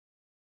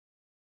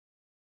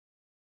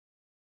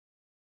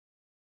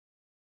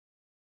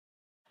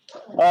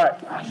All right,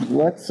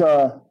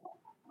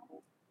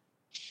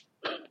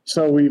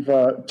 so we've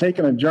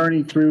taken a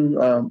journey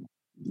through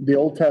the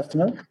Old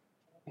Testament.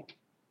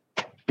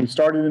 We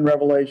started in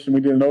Revelation.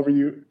 We did an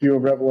overview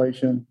of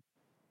Revelation.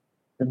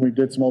 Then we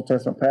did some Old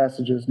Testament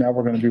passages. Now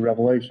we're going to do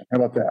Revelation.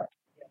 How about that?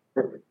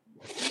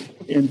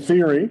 In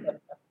theory,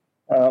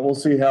 we'll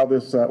see how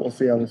this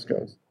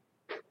goes.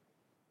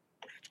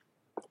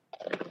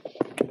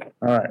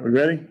 All right, we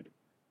ready?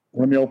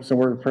 Let me open some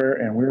word of prayer,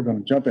 and we're going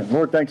to jump in.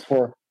 Lord, thanks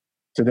for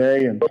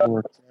today and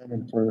for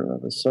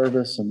the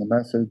service and the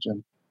message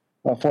and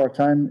for our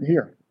time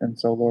here. And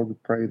so, Lord, we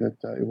pray that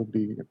it would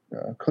be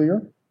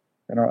clear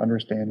and our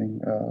understanding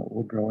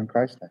would grow in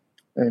Christ's name.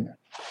 Amen.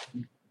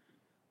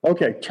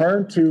 Okay,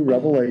 turn to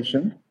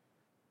Revelation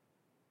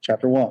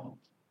chapter 1.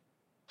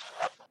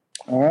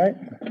 All right.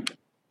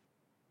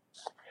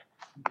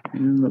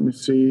 And let me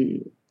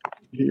see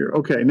here.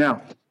 Okay,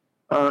 now,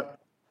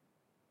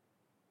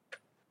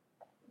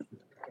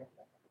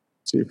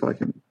 see if I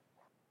can.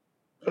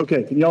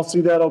 Okay, can y'all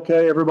see that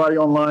okay? Everybody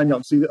online,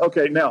 y'all see that?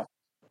 Okay, now,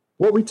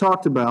 what we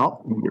talked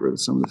about, let me get rid of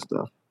some of this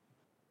stuff.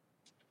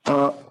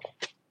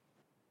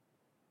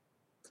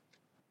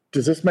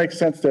 Does this make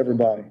sense to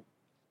everybody?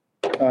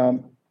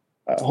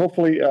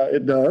 Hopefully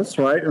it does,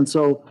 right? And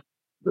so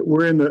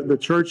we're in the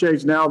church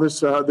age now.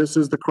 This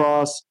is the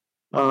cross,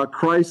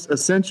 Christ's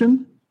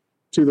ascension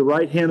to the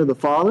right hand of the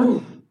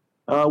Father,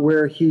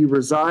 where he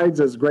resides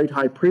as great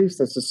high priest.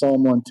 That's the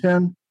Psalm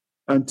 110,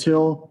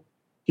 until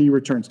he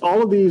returns.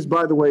 All of these,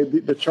 by the way,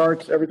 the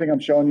charts, everything I'm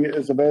showing you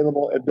is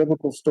available at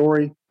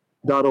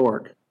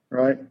biblicalstory.org,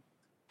 right?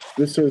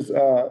 This is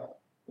a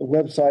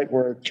website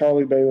where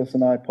Charlie Bayless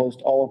and I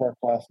post all of our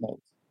class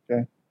notes,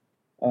 okay?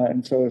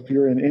 And so if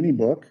you're in any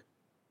book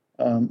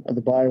of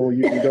the Bible,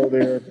 you can go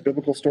there,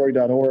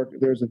 biblicalstory.org.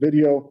 There's a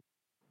video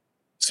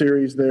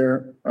series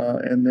there,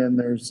 and then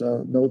there's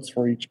notes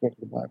for each book of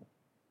the Bible.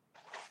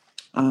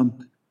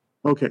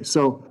 Okay,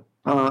 so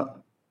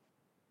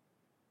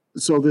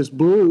this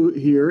blue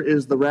here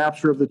is the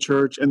rapture of the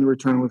church and the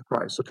return with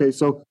Christ. Okay,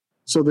 so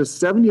the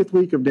 70th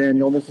week of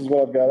Daniel, this is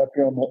what I've got up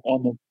here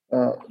on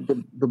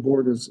the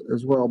board as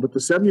well, but the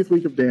 70th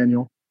week of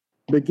Daniel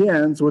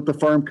begins with the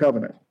firm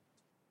covenant.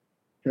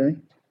 Okay,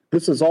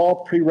 this is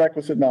all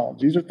prerequisite knowledge.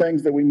 These are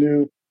things that we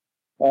knew,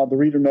 the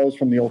reader knows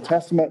from the Old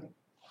Testament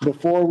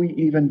before we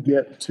even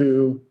get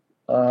to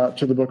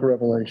the book of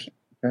Revelation.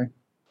 Okay,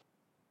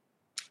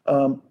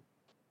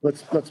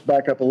 let's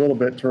back up a little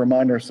bit to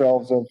remind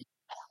ourselves of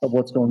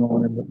what's going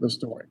on in the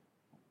story.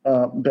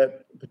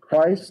 That the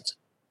Christ,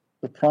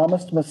 the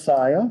promised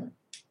Messiah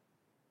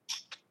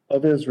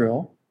of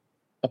Israel,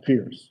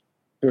 appears.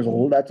 That's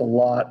a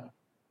lot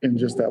in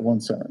just that one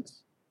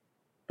sentence.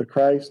 The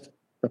Christ,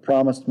 the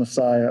promised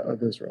Messiah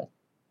of Israel.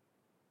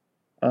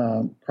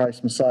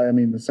 Christ, Messiah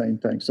mean the same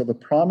thing. So the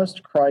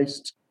promised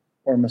Christ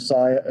or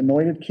Messiah,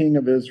 anointed King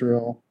of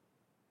Israel,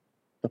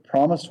 the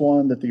promised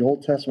one that the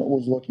Old Testament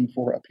was looking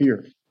for,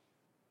 appeared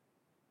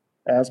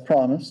as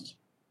promised,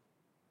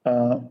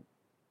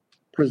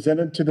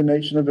 presented to the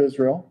nation of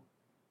Israel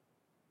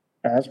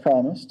as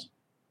promised,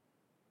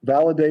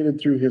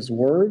 validated through his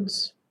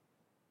words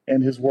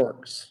and his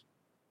works.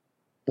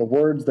 The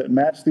words that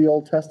match the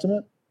Old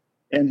Testament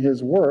and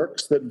his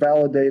works that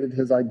validated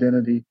his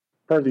identity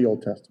per the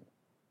Old Testament.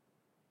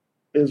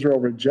 Israel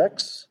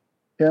rejects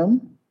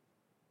him,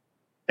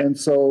 and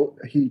so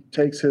he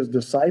takes his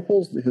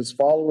disciples, his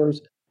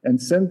followers,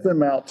 and sends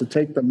them out to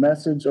take the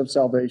message of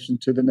salvation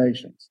to the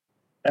nations,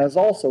 as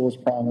also was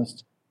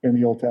promised in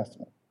the Old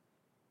Testament.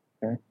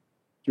 Okay?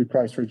 Through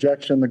Christ's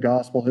rejection, the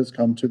gospel has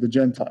come to the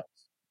Gentiles.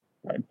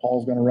 Right?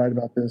 Paul's going to write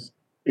about this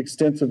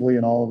extensively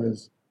in all of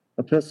his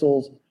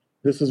epistles.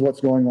 This is what's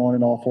going on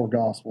in all four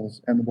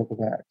Gospels and the book of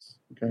Acts.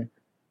 Okay,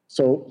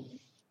 so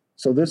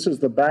this is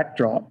the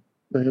backdrop,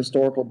 the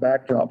historical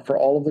backdrop for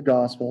all of the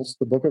Gospels,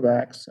 the book of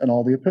Acts, and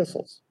all the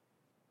epistles.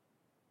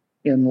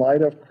 In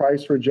light of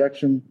Christ's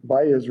rejection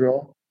by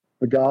Israel,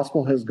 the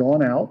gospel has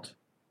gone out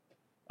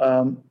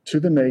to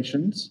the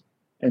nations,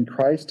 and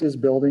Christ is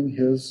building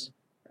his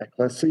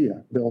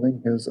ecclesia,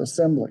 building his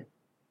assembly,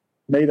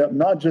 made up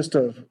not just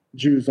of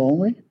Jews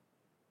only,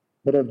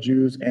 but of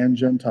Jews and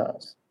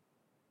Gentiles.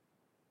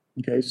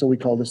 Okay, so we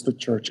call this the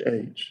church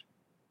age.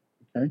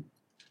 Okay,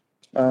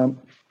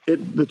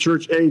 the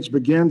church age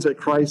begins at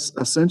Christ's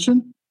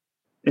ascension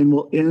and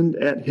will end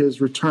at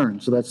his return.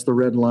 So that's the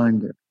red line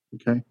there.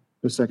 Okay,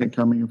 the second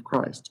coming of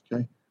Christ.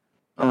 Okay,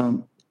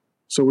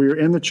 so we are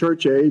in the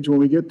church age. When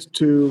we get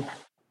to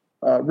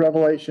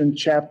Revelation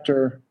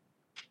chapters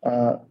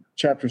 2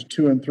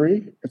 and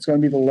 3, it's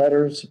going to be the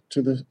letters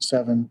to the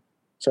seven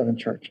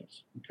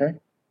churches. Okay,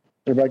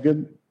 everybody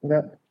good with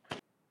that?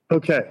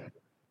 Okay.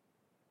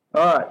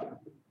 All right.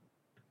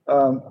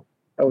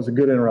 That was a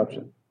good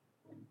interruption.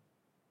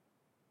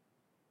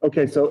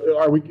 Okay, so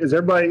is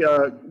everybody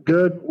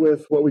good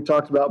with what we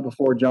talked about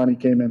before Johnny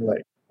came in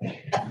late?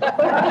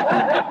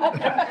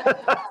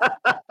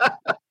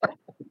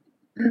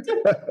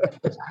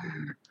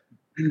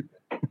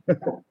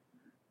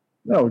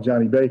 No,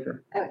 Johnny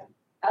Baker.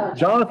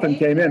 Jonathan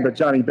came in, but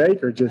Johnny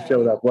Baker just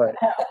showed up late.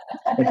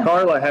 And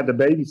Carla had to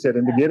babysit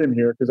him to get him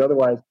here, because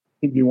otherwise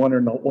he'd be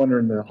wandering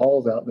the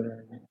halls out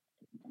there.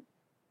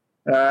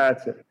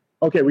 That's it.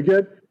 Okay, we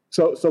good?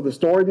 So the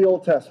story of the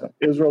Old Testament,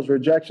 Israel's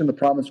rejection, the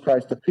promised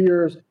Christ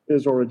appears,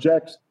 Israel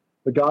rejects,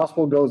 the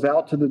gospel goes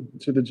out to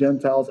the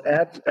Gentiles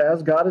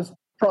as God has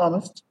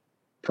promised,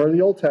 per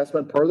the Old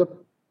Testament, per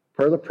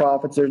the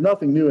prophets. There's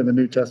nothing new in the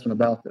New Testament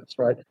about this,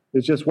 right?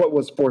 It's just what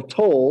was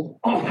foretold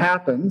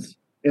happens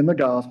in the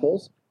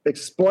Gospels,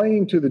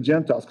 explained to the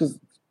Gentiles, because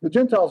the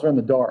Gentiles are in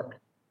the dark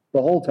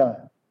the whole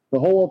time. The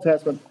whole Old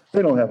Testament,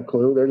 they don't have a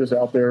clue. They're just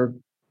out there,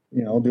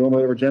 doing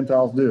whatever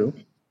Gentiles do.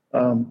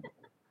 I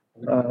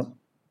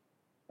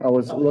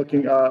was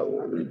looking,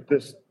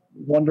 this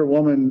Wonder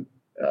Woman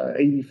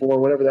 84,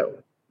 whatever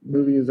that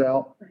movie is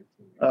out.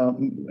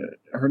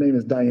 Her name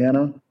is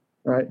Diana,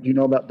 right? Do you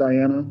know about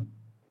Diana?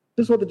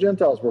 This is what the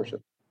Gentiles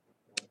worship.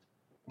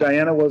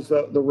 Diana was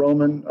the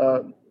Roman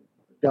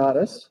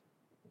goddess,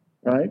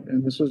 right?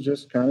 And this was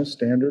just kind of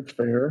standard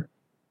fare.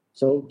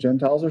 So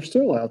Gentiles are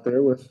still out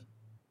there with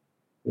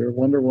their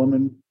Wonder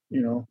Woman,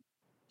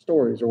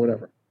 stories or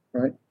whatever,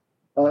 right?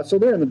 So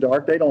they're in the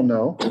dark. They don't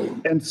know.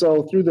 And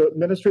so through the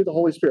ministry of the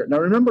Holy Spirit. Now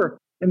remember,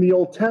 in the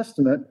Old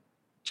Testament,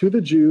 to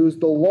the Jews,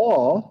 the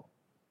law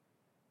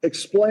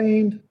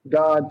explained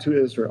God to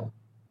Israel.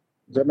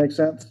 Does that make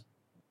sense?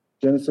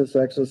 Genesis,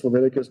 Exodus,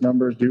 Leviticus,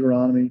 Numbers,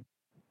 Deuteronomy.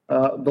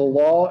 The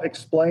law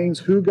explains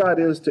who God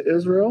is to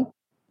Israel.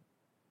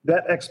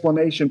 That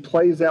explanation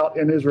plays out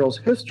in Israel's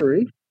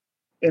history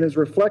and is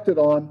reflected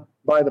on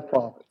by the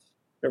prophets.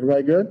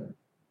 Everybody good?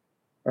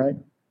 Right?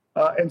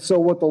 And so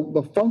what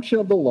the function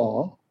of the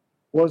law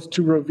was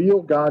to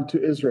reveal God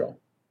to Israel.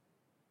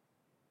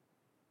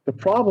 The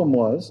problem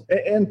was,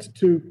 and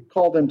to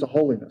call them to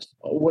holiness.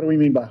 What do we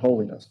mean by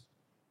holiness?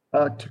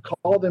 To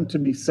call them to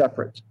be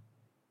separate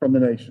from the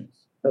nations.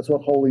 That's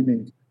what holy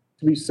means.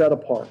 To be set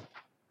apart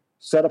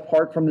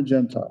from the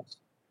Gentiles.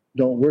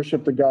 Don't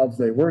worship the gods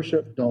they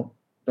worship. Don't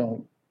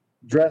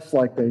dress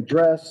like they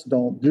dress.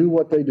 Don't do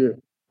what they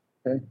do.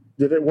 Okay?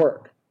 Did it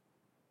work?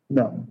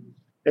 No.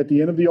 At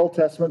the end of the Old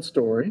Testament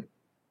story,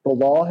 the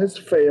law has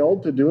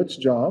failed to do its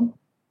job,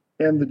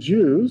 and the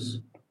Jews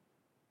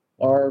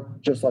are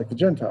just like the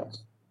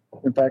Gentiles.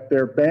 In fact,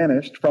 they're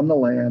banished from the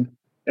land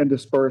and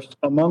dispersed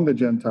among the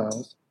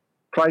Gentiles.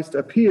 Christ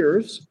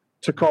appears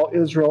to call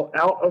Israel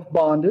out of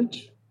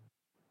bondage.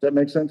 Does that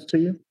make sense to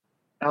you?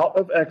 Out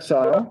of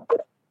exile,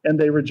 and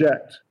they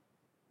reject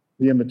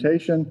the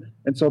invitation.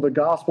 And so the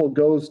gospel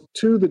goes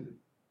to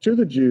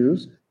the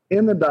Jews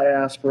in the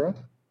diaspora,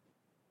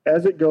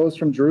 as it goes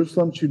from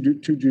Jerusalem to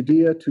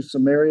Judea, to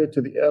Samaria,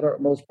 to the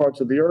uttermost parts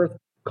of the earth,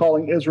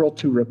 calling Israel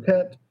to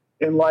repent.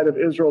 In light of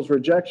Israel's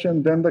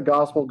rejection, then the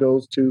gospel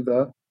goes to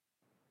the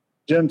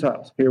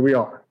Gentiles. Here we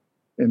are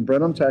in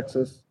Brenham,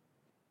 Texas,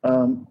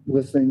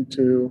 listening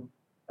to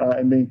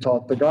and being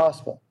taught the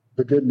gospel,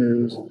 the good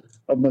news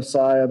of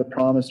Messiah, the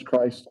promised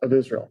Christ of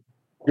Israel.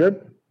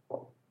 Good?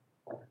 All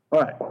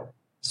right.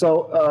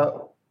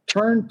 So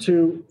turn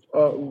to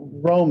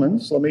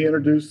Romans. Let me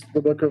introduce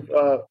the book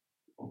of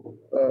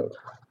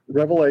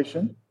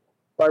Revelation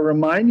by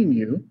reminding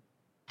you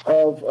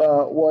of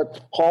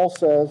what Paul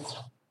says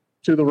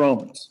to the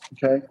Romans.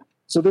 Okay?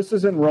 So this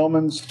is in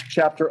Romans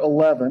chapter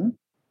 11.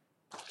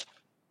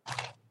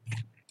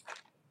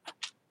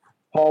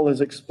 Paul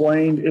has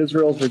explained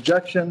Israel's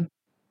rejection.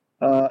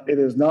 It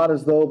is not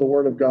as though the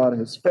word of God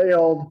has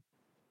failed.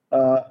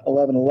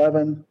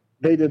 11:11.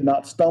 They did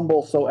not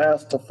stumble so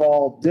as to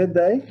fall, did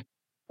they?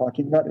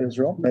 Talking about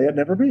Israel. May it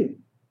never be.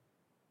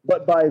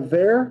 But by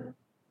their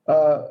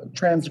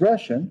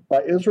transgression,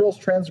 by Israel's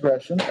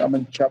transgression, I'm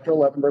in chapter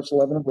 11, verse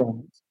 11 of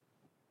Romans,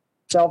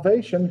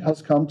 salvation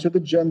has come to the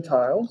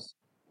Gentiles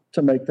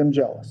to make them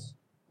jealous.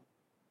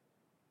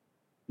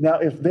 Now,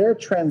 if their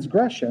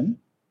transgression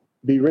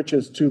be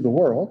riches to the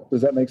world,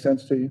 does that make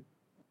sense to you?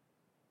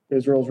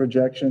 Israel's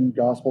rejection,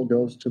 gospel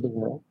goes to the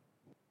world.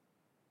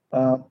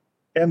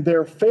 And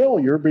their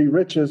failure be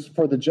riches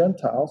for the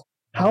Gentiles,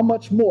 how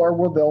much more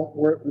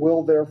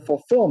will their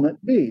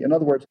fulfillment be? In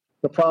other words,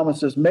 the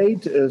promises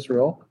made to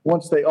Israel,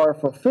 once they are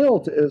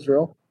fulfilled to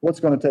Israel, what's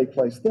going to take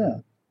place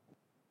then?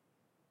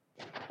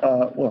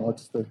 Well,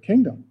 it's the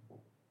kingdom.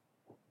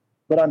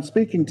 But I'm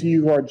speaking to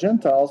you who are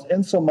Gentiles,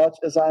 insomuch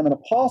as I am an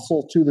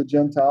apostle to the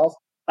Gentiles,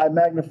 I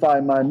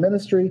magnify my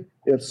ministry,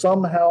 if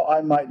somehow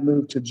I might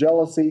move to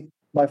jealousy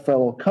my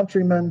fellow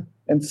countrymen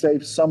and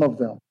save some of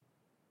them.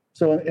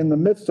 So in the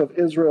midst of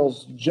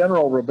Israel's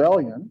general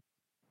rebellion,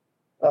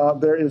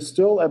 there is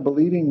still a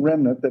believing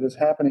remnant that is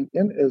happening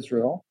in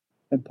Israel,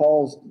 and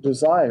Paul's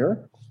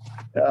desire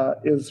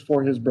is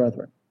for his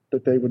brethren,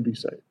 that they would be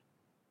saved.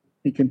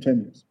 He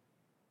continues.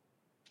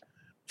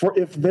 For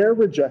if their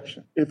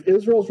rejection, if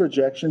Israel's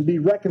rejection be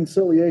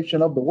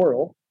reconciliation of the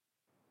world,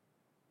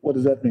 what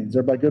does that mean? Is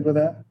everybody good with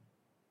that?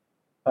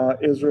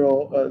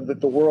 That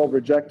the world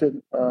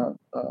rejected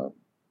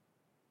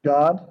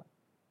God,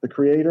 the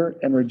Creator,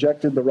 and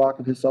rejected the rock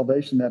of his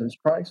salvation, that is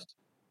Christ.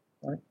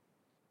 Right?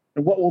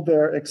 And what will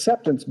their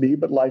acceptance be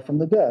but life from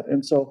the dead?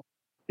 And so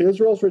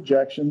Israel's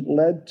rejection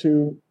led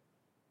to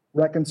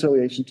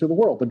reconciliation to the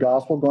world, the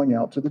gospel going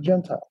out to the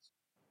Gentiles.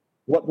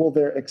 What will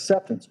their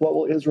acceptance, what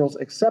will Israel's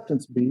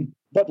acceptance be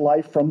but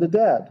life from the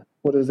dead?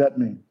 What does that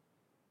mean?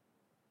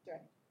 Sure.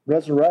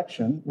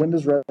 Resurrection, when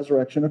does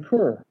resurrection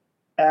occur?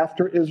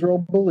 After Israel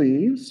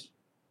believes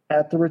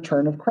at the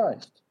return of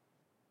Christ.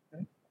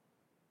 Okay?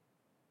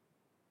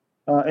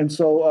 And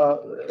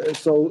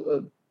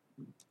so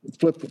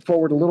flip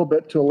forward a little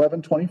bit to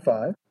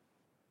 11:25.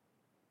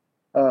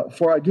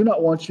 For I do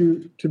not want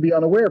you to be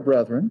unaware,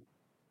 brethren,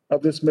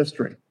 of this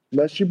mystery,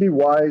 lest you be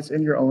wise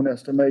in your own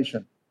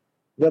estimation,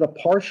 that a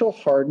partial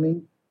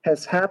hardening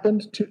has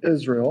happened to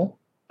Israel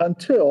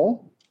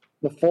until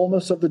the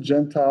fullness of the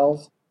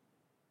Gentiles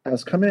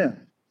has come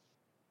in.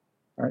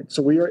 All right,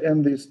 so we are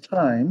in this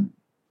time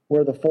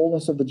where the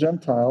fullness of the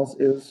Gentiles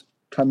is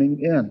coming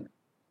in.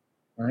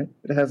 All right,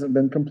 it hasn't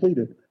been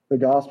completed. The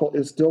gospel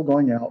is still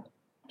going out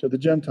to the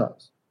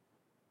Gentiles.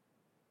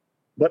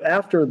 But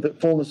after the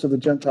fullness of the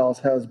Gentiles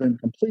has been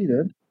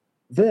completed,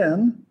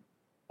 then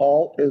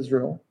all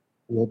Israel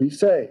will be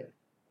saved,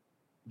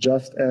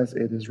 just as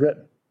it is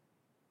written.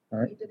 All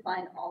right. You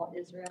define all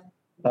Israel.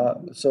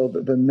 So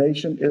the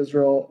nation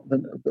Israel,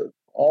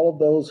 all of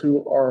those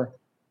who are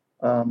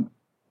on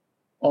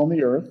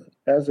the earth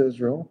as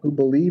Israel, who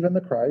believe in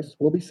the Christ,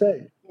 will be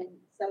saved. And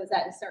so is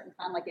that a certain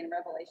time, like in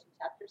Revelation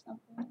chapter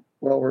something?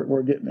 Well,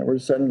 we're getting there. We're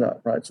setting it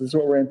up, right? So this is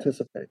what we're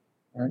anticipating,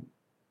 right?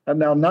 And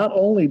now, not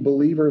only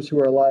believers who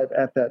are alive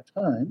at that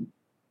time,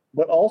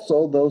 but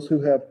also those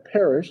who have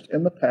perished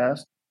in the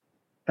past,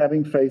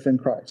 having faith in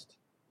Christ.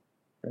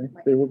 Okay?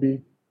 Right. They will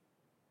be.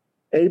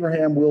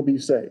 Abraham will be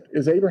saved.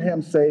 Is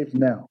Abraham saved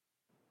now?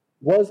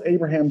 Was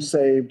Abraham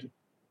saved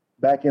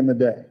back in the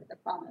day? The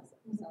promise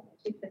of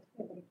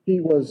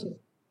salvation.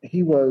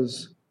 He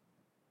was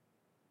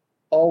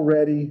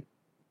already,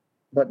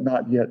 but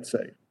not yet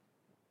saved.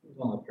 He was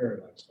on the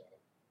paradise side.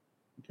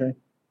 Okay.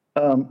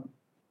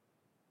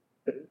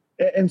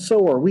 And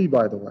so are we,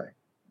 by the way.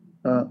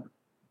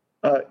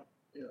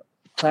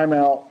 Time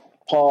out,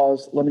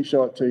 pause. Let me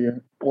show it to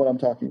you what I'm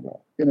talking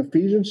about. In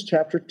Ephesians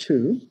chapter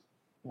 2,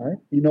 all right,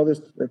 you know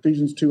this,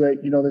 Ephesians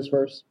 2:8, you know this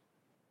verse?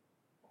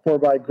 For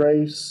by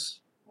grace,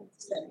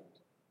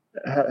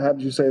 how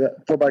did you say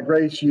that? For by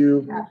grace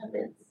you,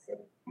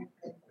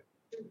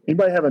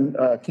 anybody have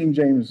a King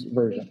James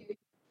version?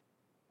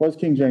 What does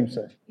King James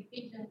say?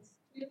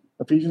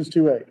 Ephesians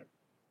 2:8.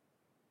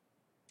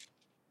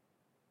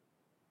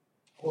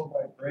 For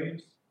by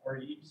grace are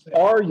ye saved.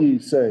 Are ye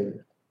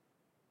saved?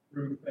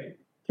 Through faith.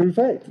 Through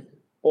faith.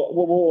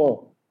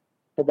 Whoa.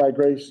 For by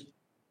grace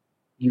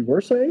you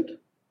were saved?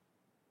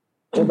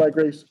 Or by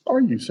grace are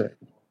you saved?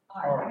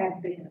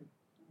 Have been.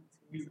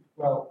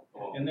 Well,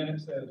 and then it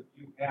says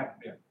you have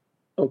been.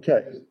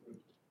 Okay.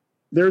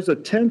 There's a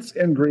tense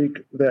in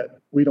Greek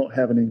that we don't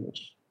have in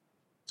English.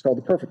 It's called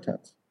the perfect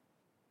tense.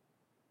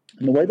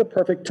 And the way the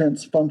perfect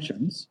tense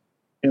functions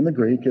in the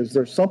Greek is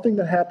there's something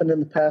that happened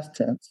in the past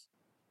tense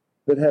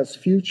that has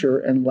future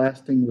and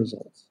lasting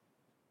results.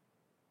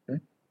 Okay?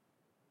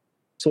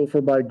 So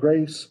for by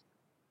grace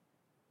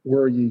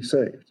were ye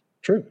saved.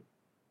 True.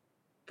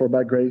 For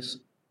by grace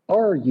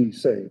are ye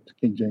saved,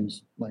 King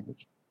James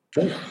language.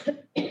 True.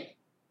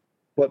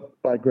 But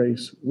by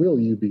grace will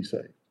you be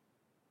saved.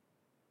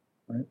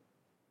 Right?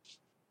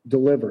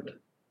 Delivered.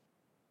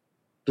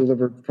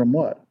 Delivered from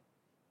what?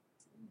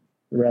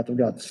 The wrath of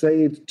God.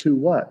 Saved to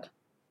what?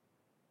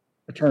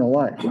 Eternal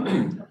life.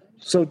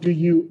 So do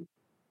you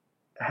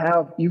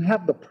have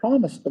the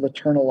promise of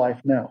eternal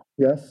life now?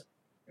 Yes?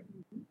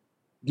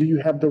 Do you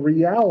have the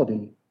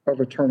reality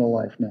of eternal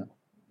life now?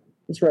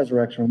 It's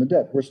resurrection from the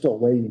dead. We're still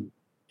waiting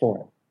for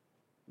it.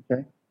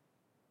 Okay?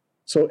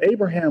 So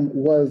Abraham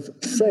was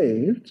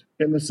saved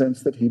in the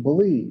sense that he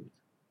believed,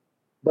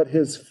 but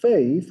his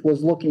faith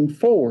was looking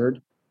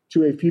forward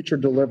to a future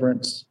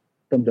deliverance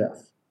from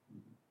death.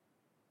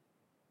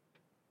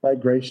 By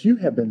grace, you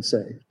have been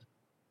saved.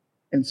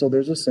 And so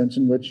there's a sense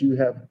in which you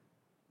have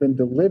been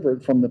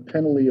delivered from the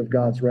penalty of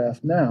God's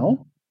wrath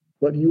now,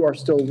 but you are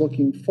still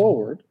looking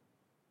forward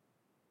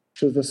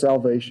to the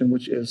salvation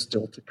which is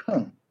still to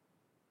come.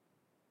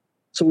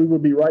 So we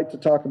would be right to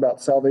talk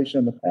about salvation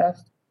in the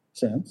past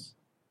sense,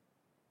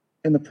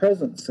 in the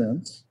present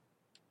sense,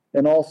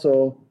 and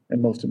also,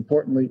 and most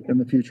importantly, in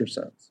the future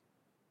sense.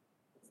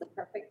 It's the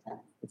perfect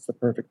tense. It's the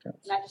perfect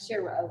tense. And I just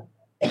share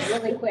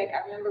really quick.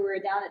 I remember we were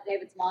down at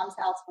David's mom's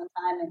house one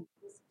time, and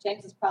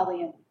James was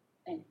probably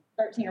in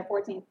 13 or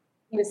 14.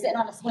 He was sitting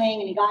on a swing,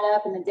 and he got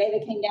up, and then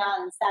David came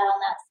down and sat on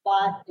that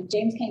spot, and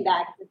James came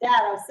back. He said,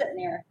 Dad, I was sitting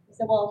there. He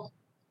said, well,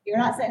 you're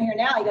not sitting here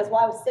now. He goes,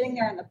 well, I was sitting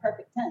there in the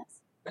perfect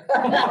tense. I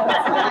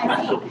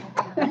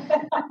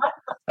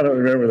don't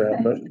remember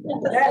that, but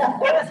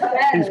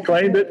he's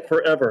claimed it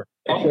forever.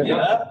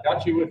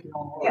 Got you with your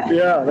own word.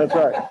 Yeah, that's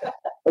right.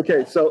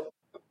 Okay, so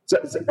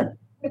What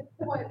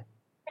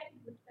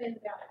was said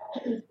about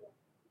all this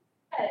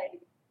day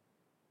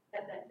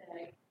at that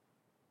day,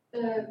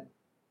 the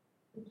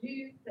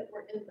Jews that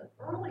were in the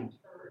early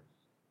church,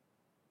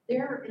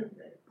 they're in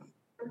the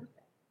church,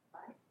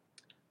 right?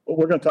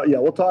 we're going to talk. Yeah,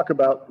 we'll talk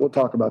about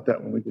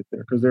that when we get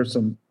there, because there's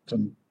some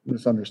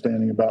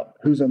misunderstanding about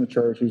who's in the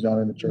church, who's not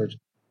in the church,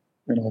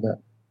 and all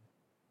that.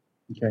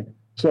 Okay,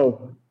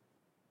 so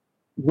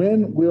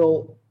when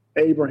will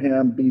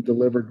Abraham be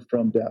delivered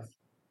from death?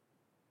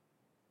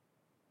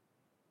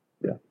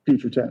 Yeah,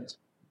 future tense.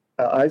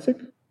 Isaac?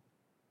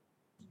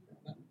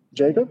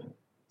 Jacob?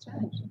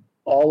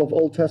 All of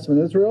Old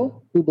Testament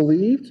Israel who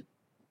believed?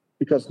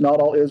 Because not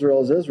all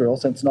Israel is Israel,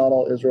 since not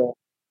all Israel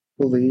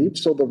believed,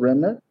 so the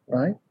remnant,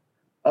 right?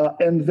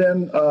 And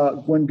then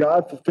when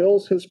God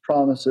fulfills his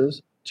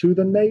promises to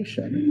the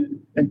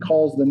nation and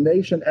calls the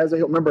nation as a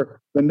whole, remember,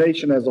 the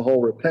nation as a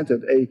whole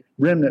repented, a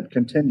remnant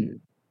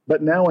continued.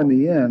 But now in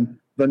the end,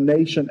 the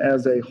nation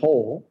as a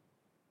whole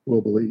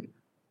will believe,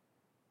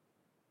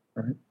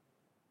 right?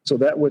 So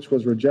that which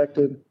was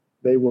rejected,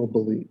 they will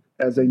believe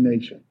as a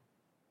nation.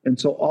 And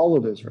so all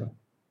of Israel,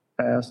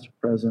 past,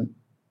 present,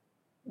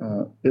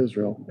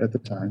 Israel at the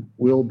time,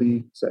 will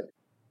be saved.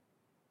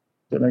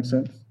 Does that make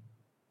sense?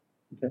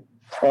 Okay.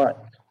 All right.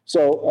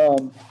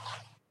 So,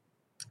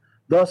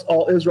 thus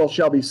all Israel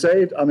shall be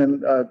saved. I'm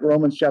in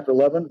Romans chapter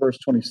 11, verse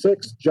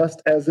 26,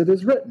 just as it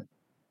is written.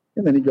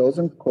 And then he goes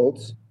and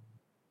quotes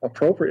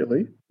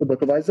appropriately the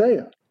book of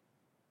Isaiah.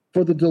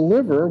 For the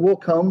deliverer will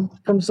come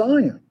from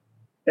Zion,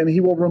 and he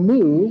will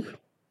remove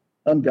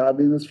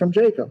ungodliness from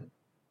Jacob.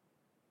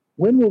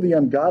 When will the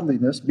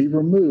ungodliness be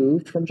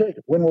removed from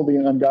Jacob? When will the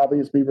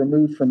ungodliness be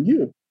removed from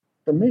you,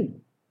 from me?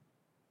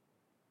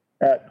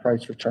 At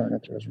Christ's return,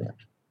 at the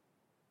resurrection.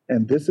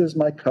 And this is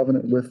my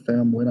covenant with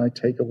them when I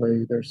take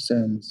away their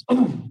sins.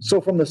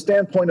 So from the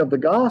standpoint of the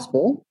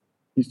gospel,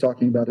 he's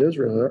talking about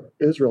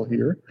Israel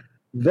here,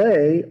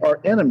 they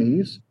are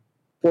enemies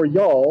for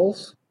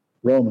y'all's,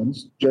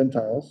 Romans,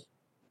 Gentiles,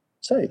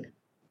 sake.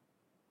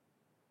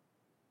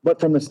 But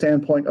from the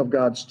standpoint of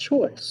God's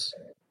choice,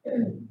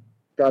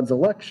 God's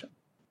election,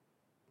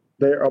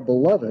 they are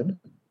beloved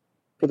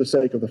for the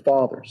sake of the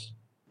fathers.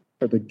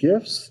 For the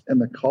gifts and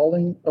the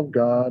calling of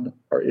God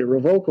are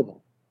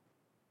irrevocable.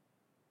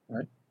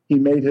 Right? He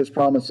made his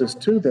promises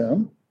to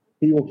them.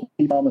 He will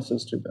keep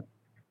promises to them.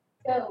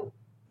 So,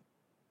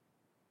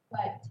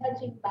 but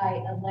touching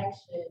by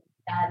election,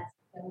 that's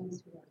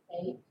those who are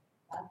saved,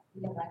 that's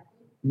the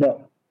elected?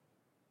 No.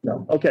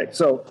 Okay,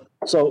 so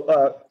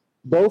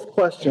both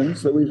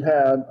questions that we've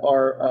had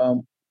are,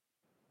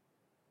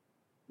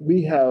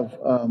 we have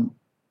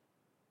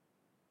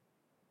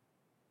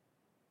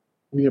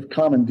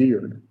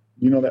commandeered.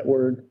 You know that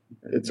word?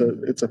 It's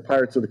a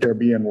Pirates of the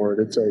Caribbean word.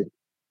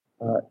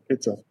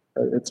 It's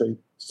a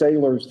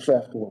sailor's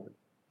theft word.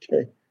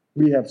 Okay,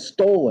 we have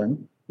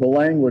stolen the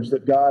language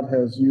that God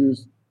has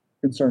used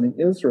concerning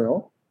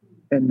Israel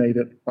and made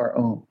it our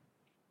own.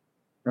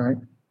 Right?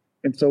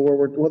 And so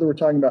whether we're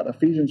talking about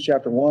Ephesians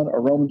chapter 1 or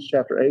Romans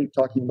chapter 8,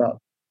 talking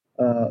about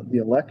the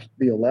elect,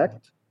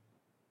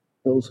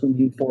 those whom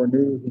he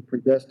foreknew, he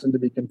predestined to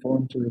be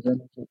conformed to his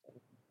image.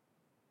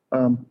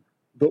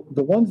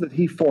 The ones that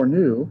he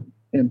foreknew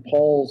in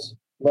Paul's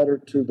letter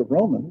to the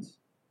Romans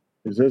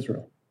is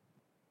Israel.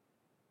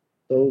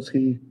 Those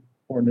he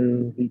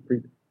foreknew,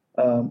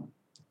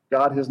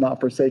 God has not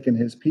forsaken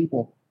his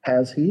people,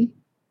 has he?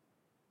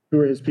 Who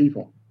are his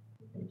people?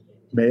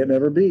 May it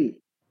never be.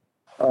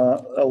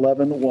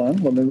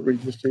 11:1, let me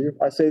read this to you.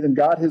 I say, then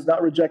God has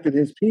not rejected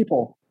his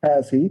people,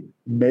 has he?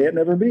 May it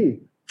never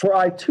be. For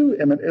I too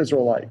am an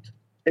Israelite,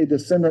 a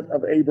descendant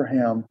of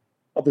Abraham,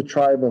 of the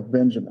tribe of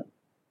Benjamin.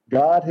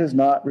 God has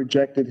not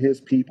rejected his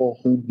people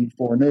whom he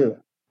foreknew.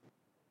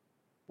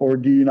 Or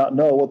do you not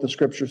know what the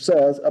scripture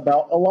says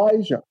about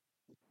Elijah?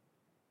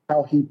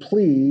 How he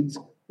pleads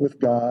with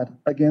God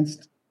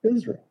against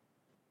Israel.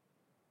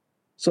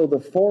 So the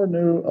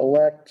foreknew,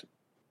 elect,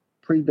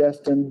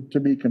 predestined to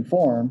be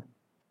conformed,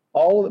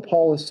 all that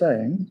Paul is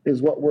saying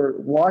is what we're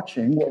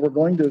watching, what we're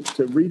going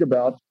to read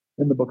about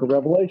in the book of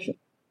Revelation.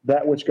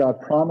 That which God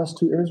promised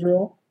to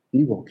Israel,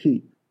 he will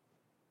keep.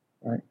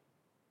 Right?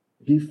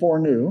 He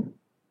foreknew,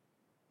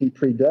 he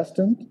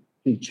predestined,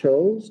 he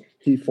chose,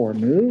 he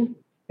foreknew,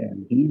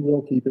 and he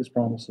will keep his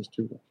promises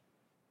to them.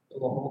 So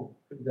the whole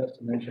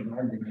predestination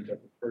argument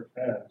that the church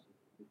has is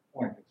the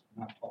point. It's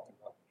not talking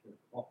about the church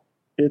at all.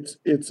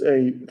 It's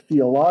a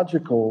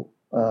theological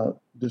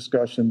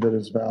discussion that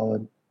is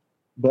valid,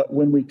 but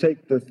when we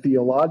take the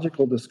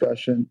theological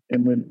discussion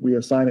and when we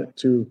assign it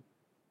to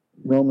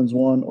Romans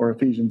 1 or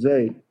Ephesians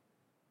 8,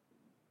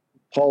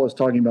 Paul is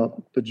talking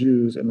about the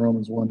Jews in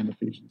Romans 1 and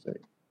Ephesians 8.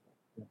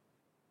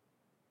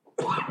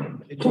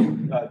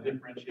 Can you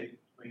differentiate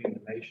between the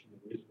nation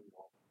of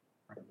Israel?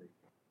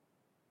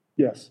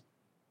 Yes.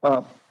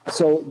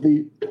 So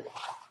the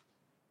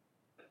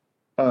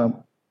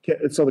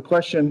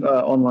question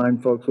online,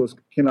 folks, was,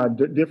 can I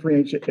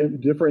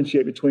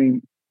differentiate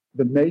between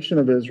the nation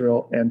of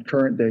Israel and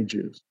current day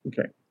Jews?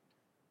 Okay.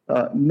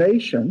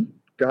 Nation,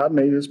 God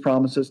made his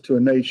promises to a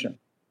nation.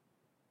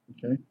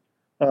 Okay.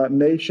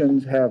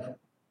 Nations have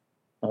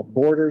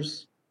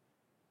borders,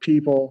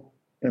 people,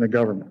 and a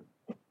government.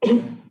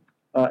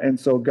 And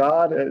so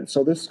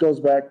so this goes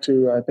back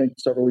to, I think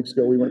several weeks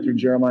ago, we went through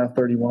Jeremiah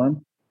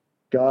 31.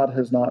 God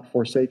has not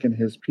forsaken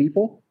his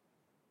people.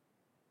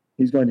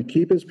 He's going to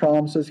keep his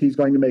promises. He's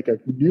going to make a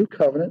new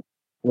covenant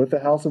with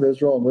the house of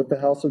Israel and with the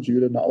house of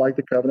Judah, not like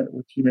the covenant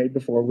which he made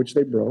before, which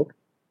they broke.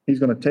 He's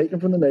going to take them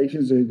from the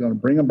nations. He's going to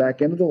bring them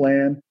back into the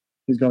land.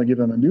 He's going to give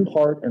them a new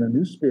heart and a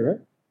new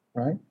spirit,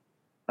 right?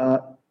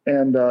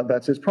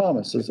 That's his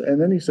promises. And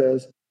then he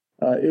says,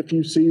 if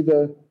you see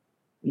the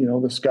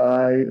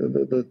sky,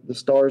 the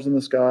stars in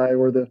the sky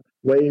or the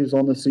waves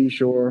on the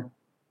seashore,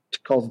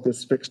 calls it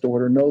this fixed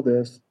order, know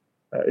this.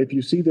 If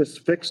you see this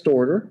fixed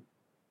order,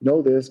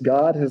 know this,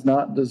 God has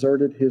not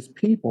deserted his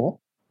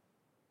people,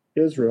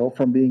 Israel,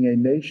 from being a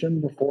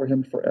nation before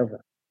him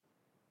forever.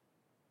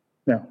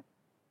 Now,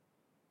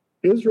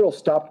 Israel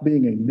stopped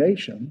being a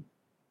nation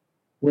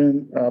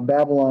when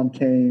Babylon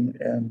came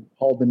and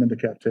hauled them into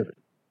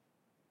captivity.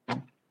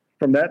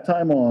 From that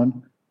time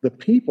on, the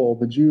people,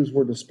 the Jews,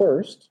 were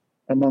dispersed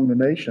among the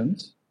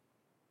nations,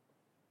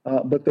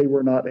 but they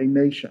were not a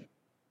nation.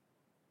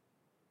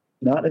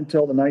 Not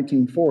until the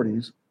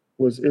 1940s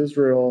was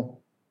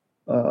Israel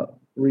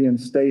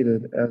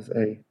reinstated as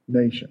a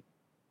nation.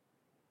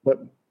 But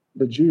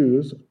the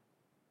Jews,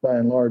 by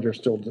and large, are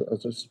still a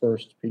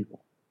dispersed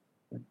people.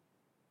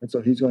 And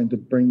so he's going to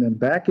bring them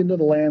back into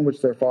the land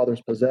which their fathers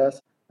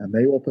possessed, and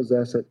they will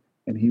possess it,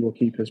 and he will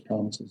keep his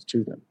promises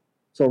to them.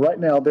 So right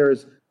now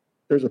there's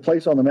a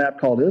place on the map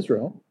called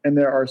Israel, and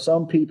there are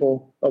some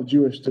people of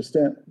Jewish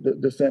descent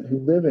who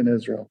live in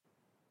Israel,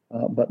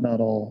 but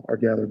not all are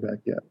gathered back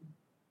yet.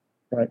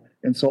 Right?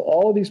 And so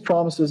all of these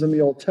promises in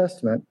the Old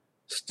Testament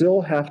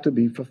still have to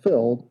be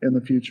fulfilled in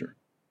the future.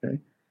 Okay?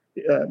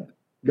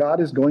 God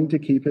is going to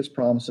keep his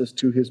promises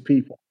to his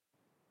people.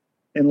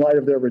 In light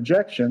of their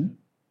rejection,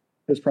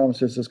 his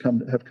promises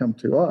have come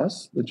to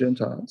us, the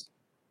Gentiles,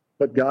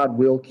 but God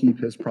will keep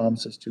his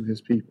promises to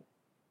his people.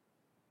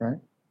 Right?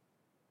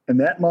 And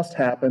that must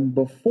happen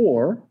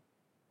before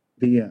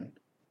the end,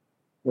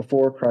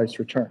 before Christ's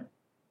return.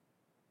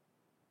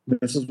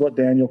 This is what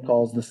Daniel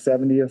calls the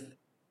 70th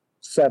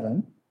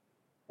seven,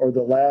 or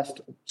the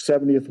last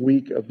 70th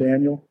week of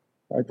Daniel,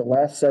 right? The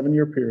last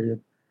 7-year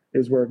period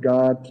is where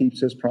God keeps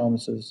his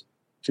promises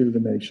to the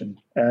nation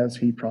as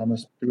he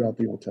promised throughout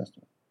the Old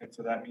Testament. And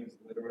so that means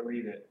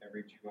literally that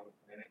every Jew on the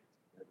planet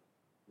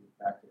is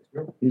back to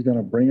Israel. He's going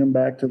to bring them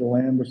back to the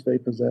land which they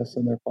possess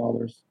in their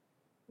fathers.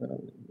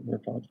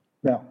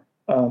 Now,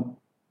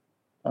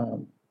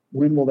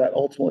 when will that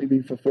ultimately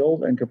be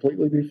fulfilled and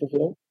completely be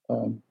fulfilled?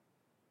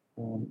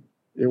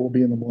 It will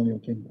be in the millennial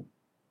kingdom.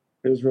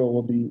 Israel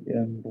will be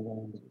in the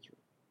land of Israel.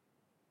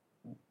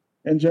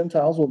 And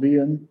Gentiles will be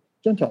in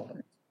Gentile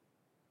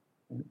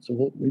lands.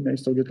 So we may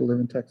still get to live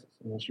in Texas,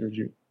 unless you're a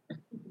Jew.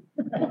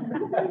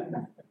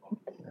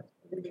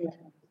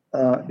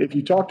 If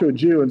you talk to a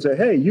Jew and say,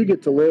 hey, you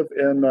get to live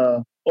in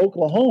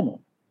Oklahoma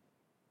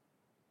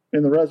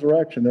in the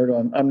resurrection, they're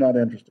going, I'm not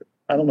interested.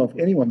 I don't know if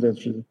anyone's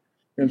interested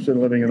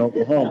in living in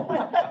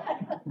Oklahoma.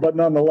 But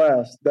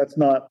nonetheless, that's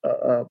not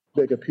a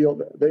big appeal.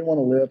 They want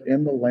to live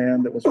in the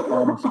land that was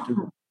promised to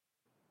them.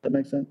 That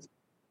makes sense?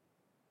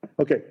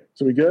 Okay,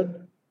 so we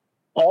good?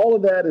 All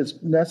of that is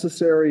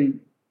necessary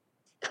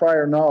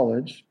prior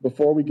knowledge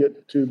before we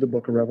get to the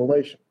book of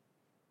Revelation.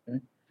 Okay?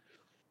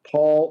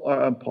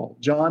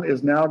 John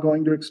is now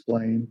going to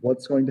explain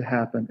what's going to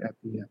happen at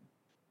the end.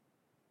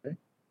 Okay?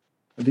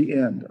 The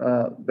end.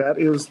 That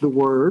is the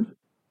word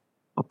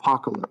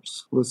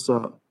apocalypse. Let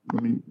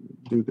me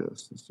do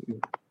this. Let's see.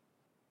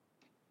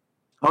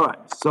 All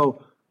right,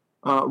 so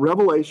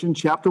Revelation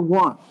chapter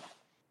 1.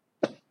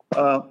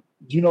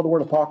 Do you know the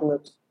word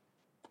apocalypse?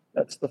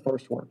 That's the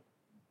first word.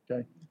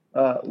 Okay.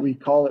 We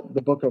call it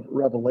the book of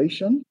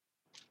Revelation.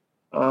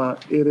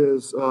 It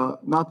is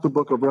not the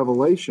book of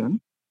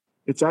Revelation.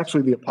 It's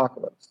actually the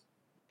apocalypse.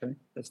 Okay.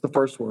 That's the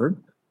first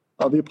word.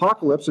 The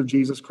apocalypse of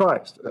Jesus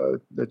Christ.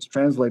 That's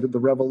translated the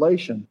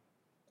revelation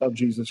of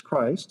Jesus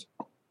Christ,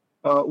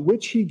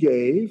 which he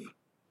gave,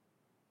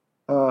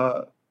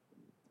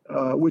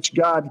 which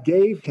God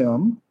gave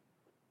him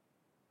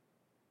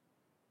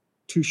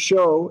to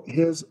show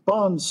his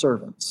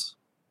bondservants.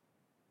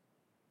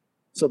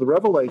 So the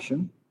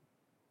revelation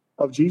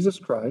of Jesus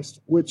Christ,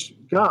 which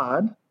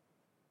God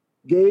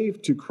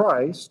gave to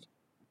Christ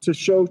to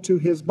show to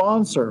his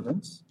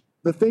bondservants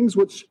the things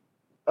which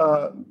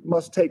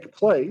must take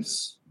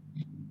place,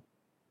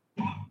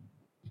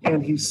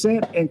 and he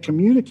sent and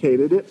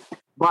communicated it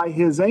by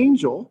his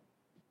angel.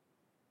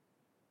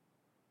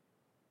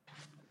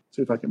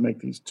 See if I can make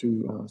these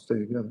two stay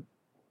together.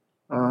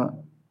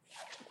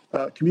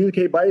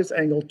 Communicate by his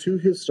angel to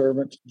his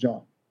servant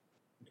John.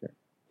 Okay.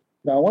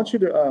 Now I want you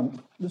to.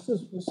 This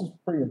is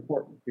pretty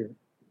important here.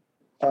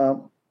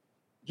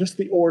 Just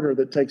the order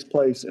that takes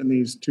place in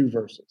these two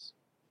verses.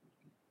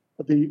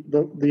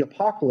 The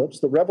apocalypse,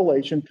 the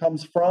revelation,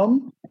 comes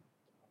from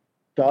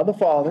God the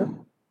Father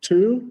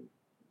to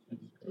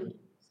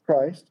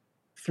Christ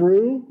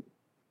through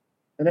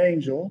an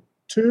angel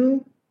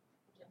to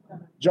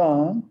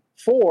John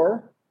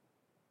for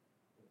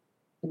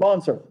the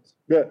bondservants.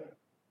 Good.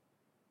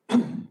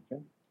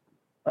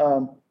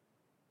 Okay.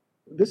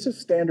 This is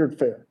standard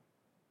fare.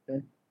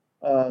 Okay.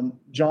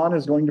 John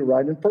is going to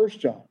write in 1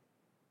 John.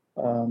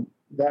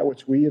 that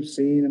which we have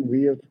seen and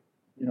we have,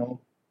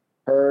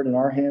 heard and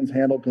our hands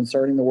handled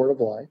concerning the word of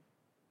life,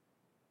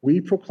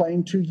 we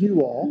proclaim to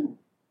you all,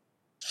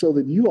 so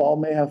that you all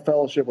may have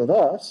fellowship with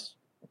us,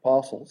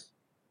 apostles,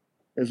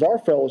 as our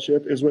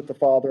fellowship is with the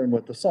Father and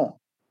with the Son.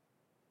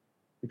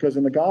 Because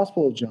in the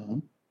Gospel of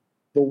John,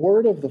 the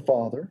Word of the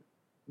Father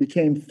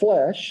became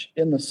flesh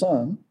in the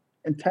Son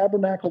and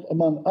tabernacled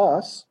among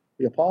us,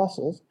 the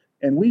apostles,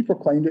 and we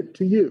proclaimed it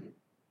to you.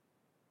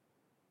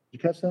 Did you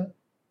catch that?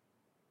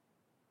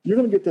 You're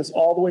going to get this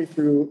all the way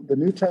through the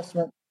New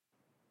Testament,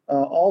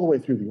 all the way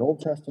through the Old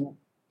Testament,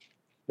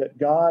 that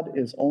God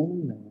is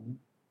only known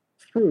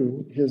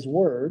through his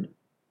word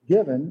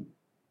given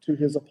to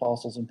his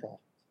apostles and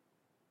prophets.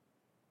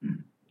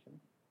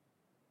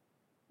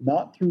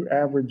 Not through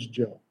average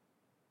Joe.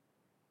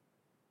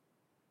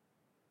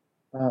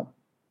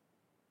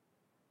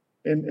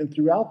 And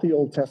throughout the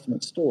Old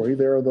Testament story,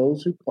 there are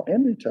those who,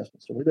 and New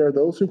Testament story, there are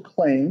those who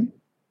claim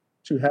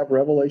to have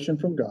revelation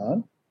from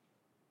God,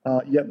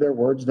 yet their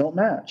words don't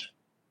match.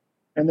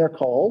 And they're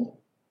called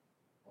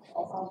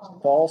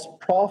false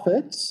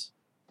prophets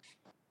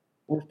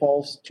or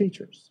false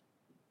teachers.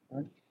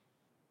 Right?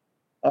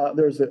 I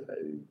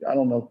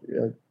don't know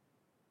if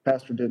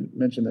Pastor didn't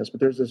mention this, but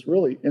there's this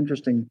really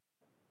interesting,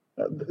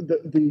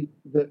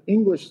 the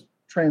English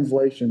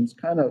translations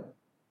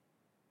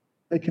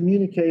they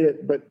communicate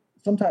it, but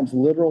sometimes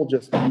literal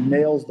just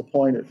nails the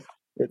point.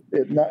 It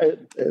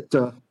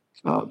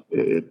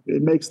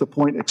makes the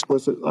point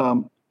explicit.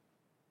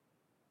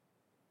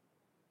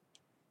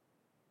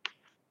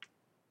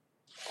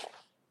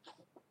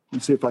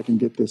 Let's see if I can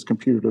get this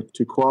computer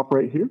to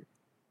cooperate here.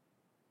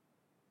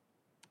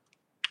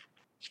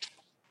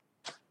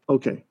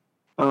 Okay.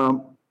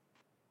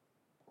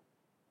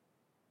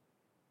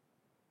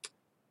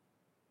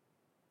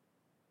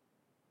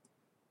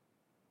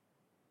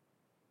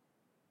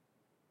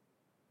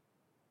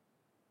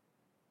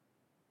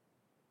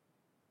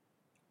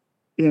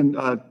 In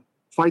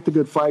Fight the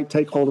Good Fight,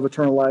 Take Hold of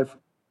Eternal Life,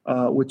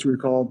 which we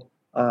called,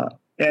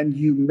 and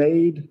you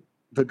made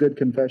the good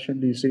confession.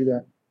 Do you see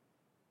that?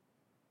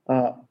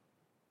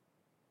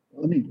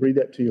 Let me read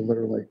that to you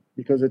literally,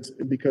 because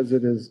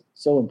it is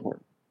so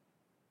important.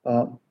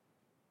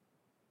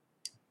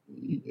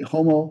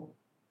 Homo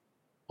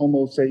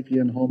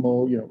sapien,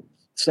 homo,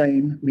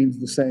 same means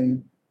the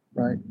same,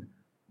 right?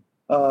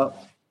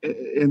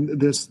 In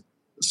this,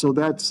 so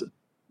that's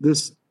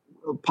this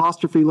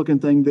apostrophe looking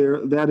thing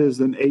there, that is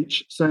an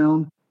H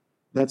sound.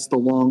 That's the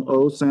long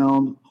O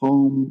sound,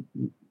 home,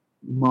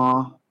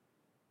 ma,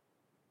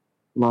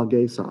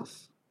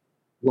 logos.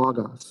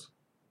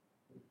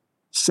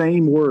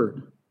 Same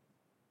word.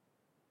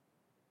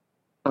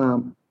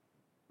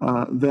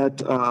 That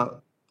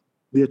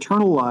the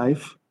eternal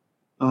life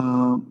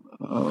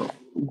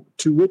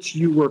to which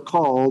you were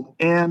called,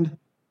 and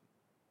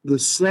the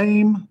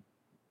same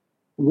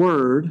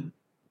word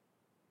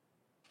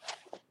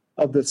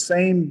of the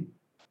same,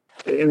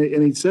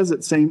 and he says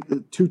it same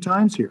 2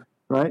 times here,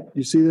 right?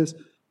 You see this?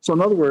 So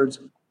in other words,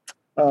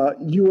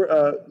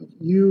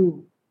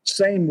 you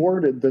same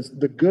worded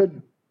the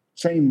good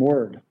same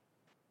word.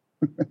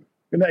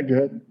 Isn't that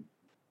good?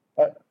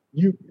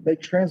 They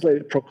translate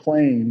it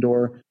proclaimed,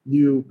 or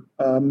you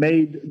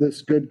made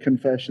this good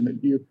confession,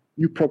 that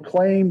you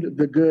proclaimed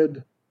the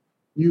good,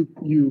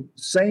 you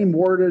same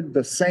worded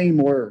the same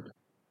word,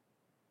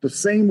 the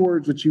same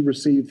words which you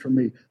received from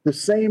me, the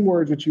same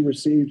words which you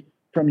received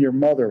from your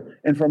mother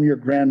and from your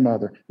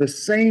grandmother, the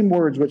same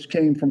words which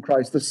came from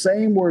Christ, the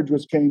same words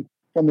which came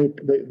from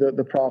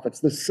the prophets,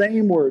 the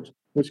same words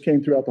which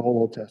came throughout the whole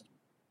Old Testament,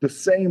 the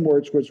same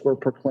words which were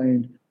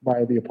proclaimed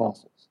by the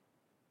apostles,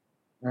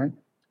 right?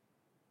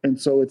 And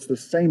so it's the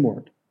same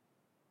word,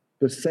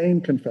 the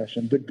same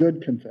confession, the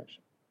good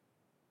confession.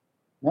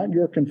 Not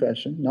your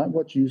confession, not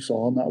what you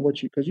saw, not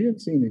what because you haven't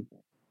seen anything.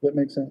 Does that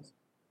make sense?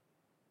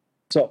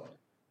 So,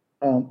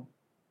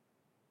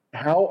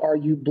 how are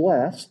you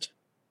blessed?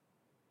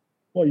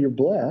 Well, you're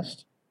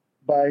blessed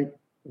by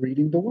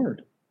reading the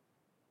word.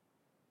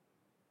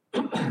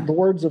 The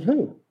words of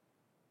who?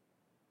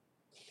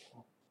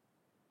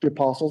 The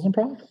apostles and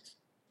prophets.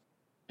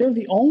 They're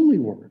the only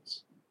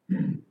words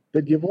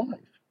that give life.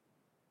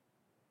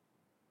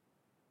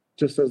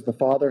 Just as the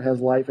Father has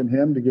life in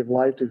him to give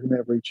life to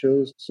whomever he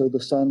chose, so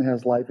the Son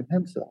has life in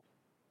himself.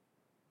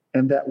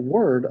 And that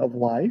word of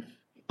life,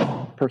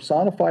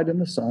 personified in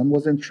the Son,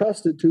 was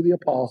entrusted to the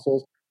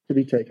apostles to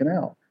be taken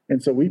out.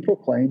 And so we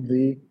proclaim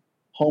the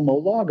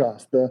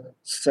homologos, the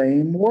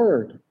same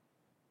word.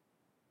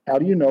 How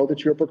do you know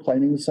that you're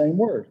proclaiming the same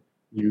word?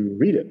 You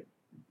read it.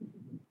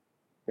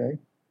 Okay?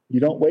 You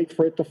don't wait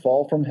for it to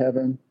fall from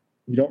heaven.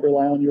 You don't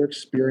rely on your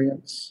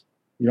experience.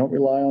 You don't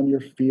rely on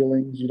your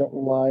feelings. You don't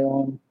rely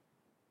on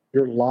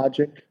your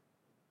logic.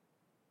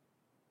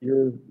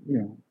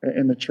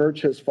 And the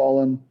church has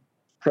fallen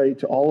prey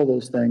to all of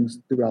those things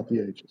throughout the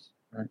ages,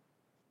 right?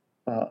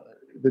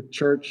 The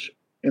church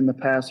in the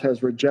past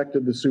has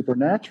rejected the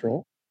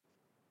supernatural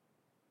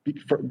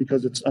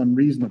because it's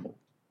unreasonable.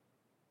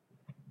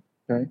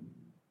 Okay?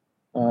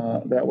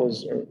 That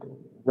was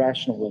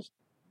rationalism.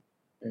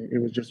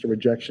 It was just a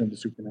rejection of the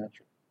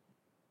supernatural.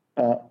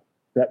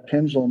 That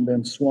pendulum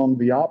then swung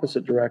the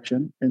opposite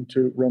direction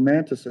into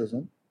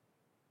Romanticism,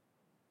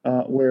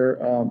 where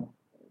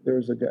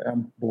there's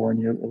I'm boring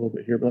you a little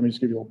bit here, but let me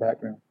just give you a little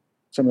background.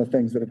 Some of the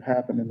things that have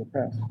happened in the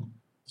past.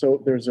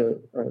 So there's a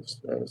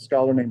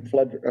scholar named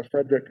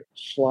Friedrich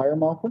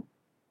Schleiermacher,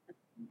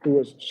 who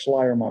was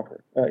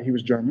Schleiermacher. He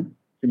was German.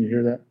 Can you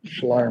hear that?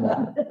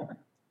 Schleiermacher.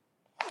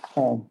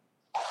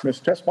 Miss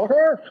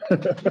Tessmacher.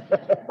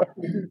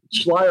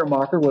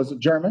 Schleiermacher was a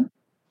German,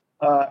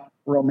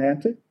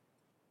 romantic.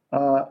 He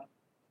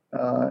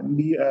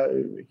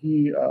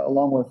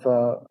along with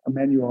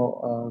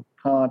Immanuel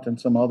Kant and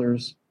some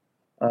others,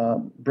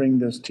 bring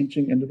this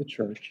teaching into the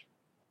church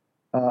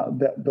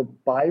that the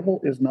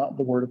Bible is not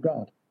the Word of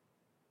God.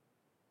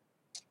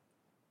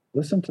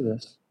 Listen to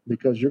this,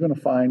 because you're going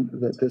to find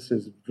that this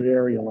is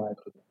very alive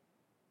today.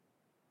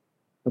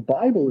 The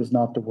Bible is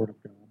not the Word of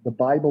God. The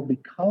Bible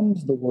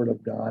becomes the Word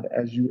of God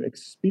as you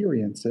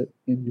experience it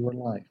in your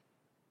life.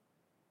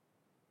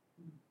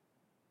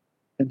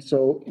 And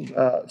so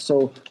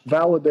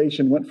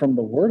validation went from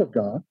the Word of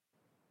God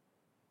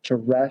to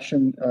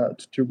reason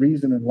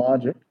and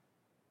logic.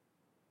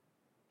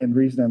 And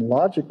reason and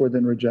logic were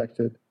then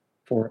rejected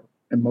for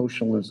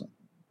emotionalism,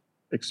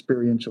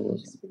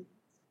 experientialism,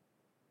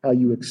 how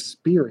you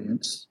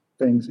experience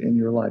things in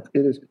your life.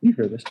 It is, you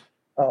hear this.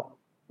 Well,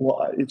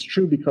 it's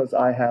true because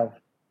I have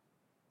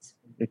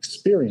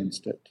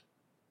experienced it.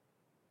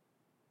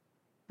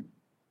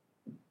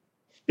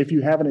 If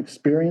you haven't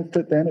experienced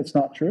it, then it's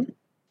not true.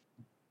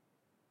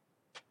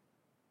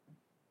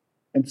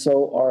 And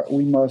so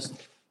we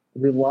must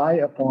rely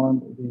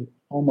upon the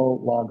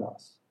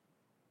homologos,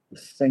 the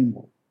same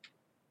word.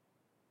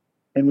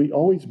 And we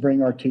always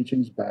bring our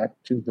teachings back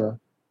to the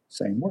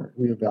same word.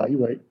 We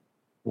evaluate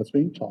what's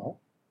being taught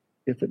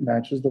if it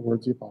matches the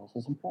words of the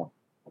apostles and prophets.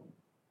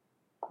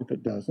 If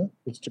it doesn't,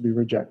 it's to be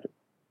rejected.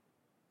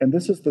 And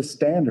this is the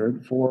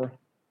standard for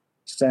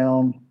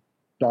sound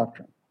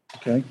doctrine,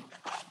 okay?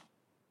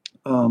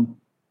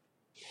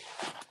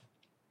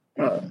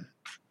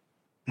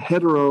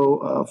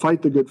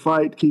 Fight the good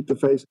fight, keep the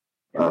faith,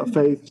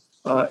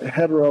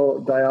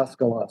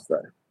 heterodiaskolos,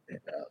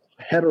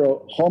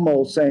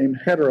 homo, same,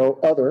 hetero,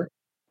 other,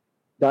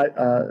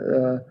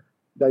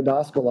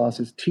 didaskalos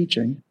is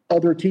teaching,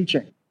 other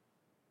teaching.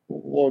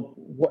 Well,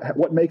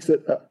 what makes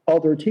it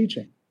other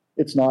teaching?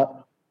 It's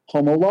not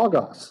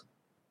homologos.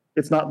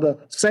 It's not the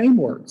same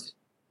words.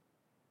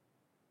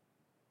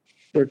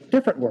 They're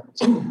different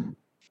words,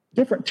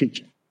 different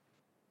teaching,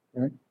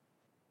 right?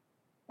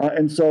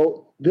 And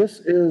so this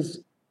is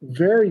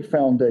very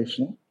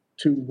foundational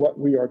to what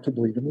we are to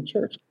believe in the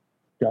church.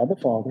 God the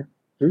Father,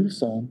 through the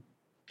Son,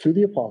 to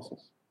the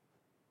apostles,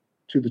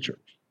 to the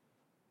church.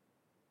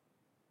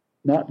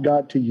 Not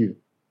God to you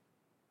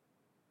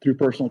through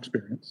personal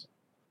experience.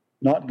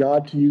 Not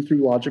God to you through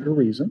logic or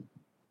reason,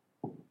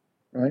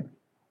 right?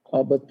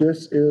 But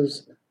this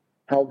is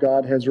how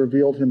God has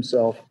revealed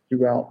himself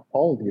throughout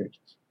all of the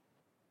ages.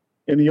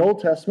 In the Old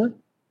Testament,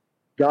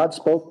 God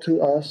spoke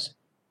to us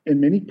in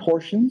many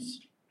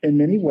portions, in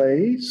many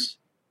ways,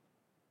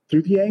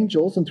 through the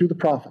angels and through the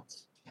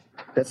prophets.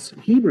 That's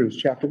Hebrews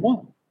chapter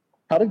 1.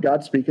 How did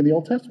God speak in the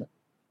Old Testament?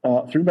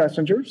 Through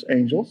messengers,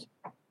 angels,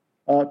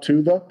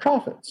 to the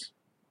prophets.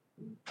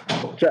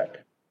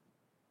 Check.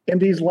 In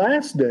these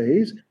last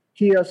days,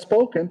 he has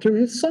spoken through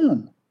his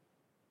Son.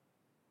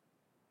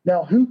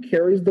 Now, who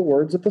carries the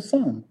words of the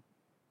Son?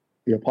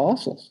 The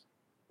apostles.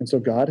 And so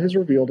God has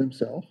revealed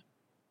himself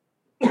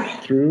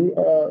through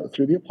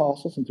the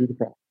apostles and through the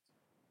prophets.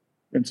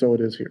 And so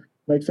it is here.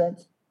 Make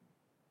sense?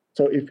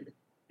 So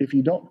if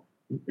you don't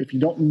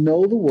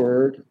know the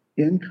word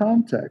in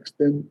context,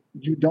 then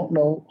you don't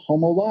know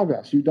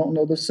homologos. You don't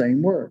know the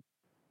same word.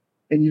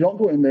 And you don't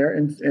go in there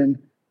and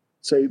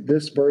say,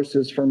 this verse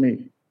is for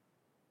me,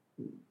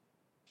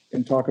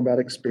 and talk about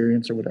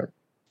experience or whatever.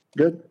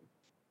 Good?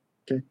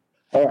 Okay.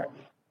 All right.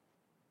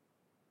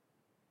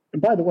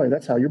 And by the way,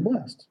 that's how you're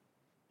blessed.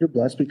 You're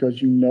blessed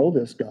because you know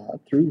this God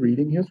through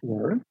reading his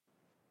word.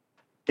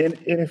 And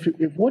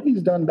if what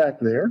he's done back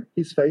there,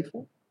 he's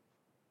faithful.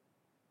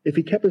 If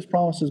he kept his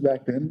promises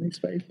back then, he's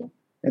faithful.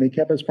 And he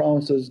kept his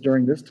promises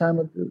during this time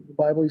of the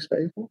Bible, he's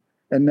faithful.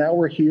 And now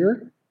we're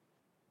here,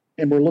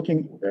 and we're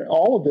looking,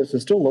 all of this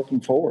is still looking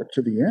forward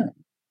to the end.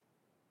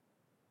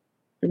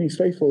 And he's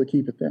faithful to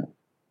keep it then.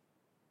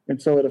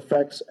 And so it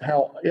affects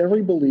how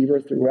every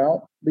believer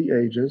throughout the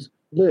ages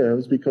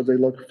lives, because they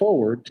look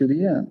forward to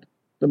the end.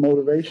 The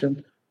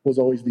motivation was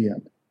always the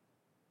end.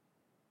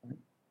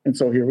 And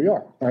so here we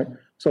are, right?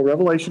 So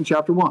Revelation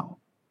chapter 1.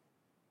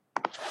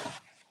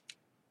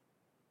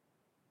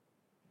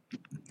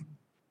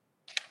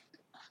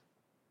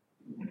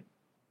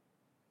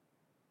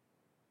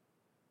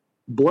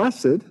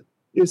 Blessed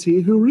is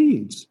he who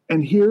reads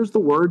and hears the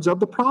words of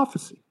the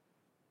prophecy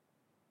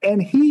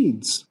and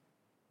heeds,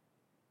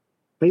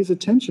 pays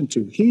attention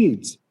to,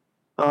 heeds.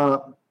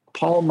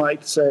 Paul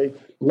might say,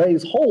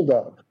 lays hold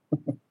of,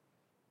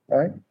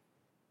 right?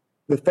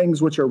 The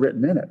things which are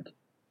written in it.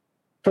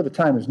 For the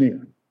time is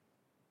near.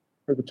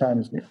 For the time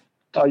is near.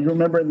 You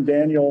remember in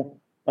Daniel,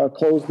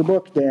 close the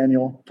book,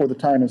 Daniel, for the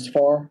time is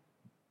far.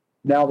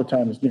 Now the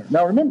time is near.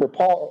 Now remember,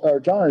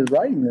 John is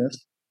writing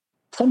this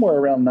somewhere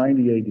around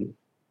 90 AD,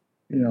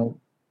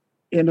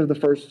 end of the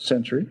first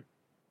century.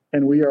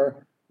 And we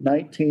are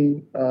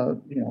 100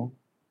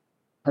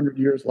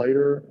 years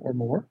later or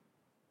more.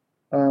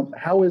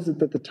 How is it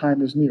that the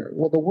time is near?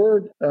 Well, the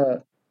word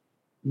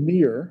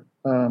near,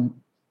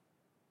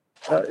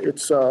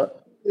 it's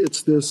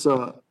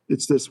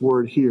this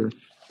word here.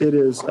 It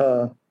is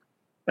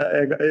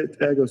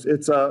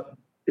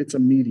it's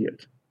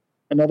immediate.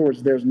 In other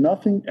words, there's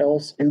nothing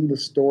else in the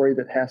story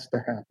that has to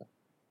happen.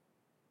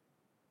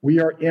 We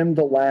are in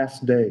the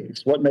last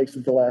days. What makes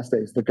it the last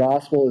days? The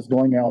gospel is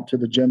going out to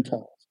the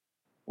Gentiles.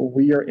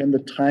 We are in the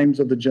times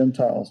of the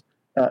Gentiles.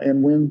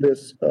 And when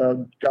this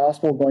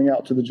gospel going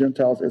out to the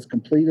Gentiles is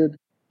completed,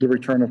 the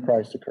return of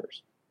Christ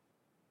occurs.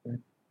 Okay?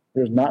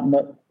 There's not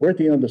much. We're at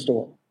the end of the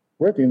story.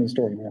 We're at the end of the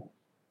story now.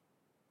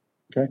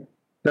 Okay?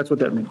 That's what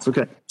that means.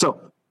 Okay.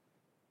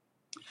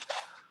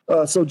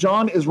 So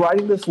John is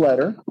writing this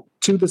letter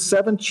to the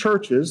 7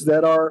 churches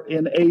that are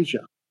in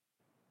Asia.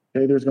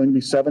 Okay, there's going to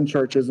be 7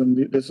 churches, and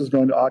this is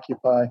going to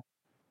occupy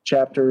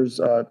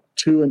chapters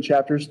 2 and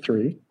chapters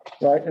 3,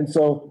 right? And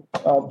so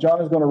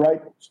John is going to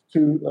write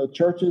to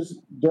churches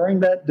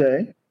during that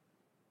day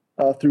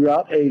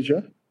throughout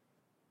Asia,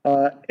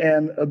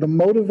 and the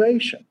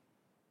motivation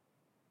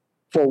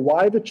for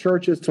why the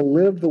church is to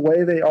live the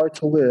way they are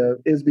to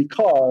live is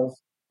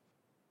because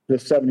the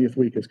 70th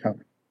week is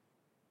coming,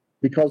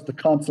 because the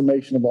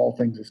consummation of all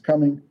things is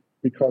coming,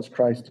 because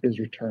Christ is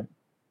returning.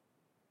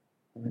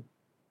 Right?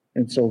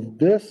 And so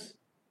this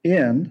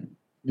end,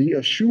 the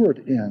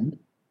assured end,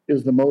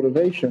 is the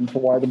motivation for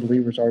why the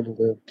believers are to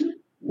live the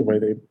way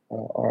they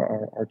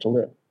are to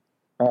live.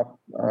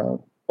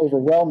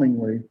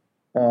 Overwhelmingly,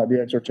 the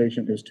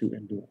exhortation is to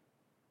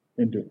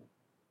endure.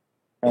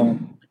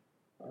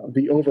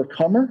 The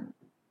overcomer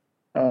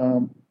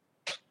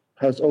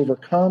has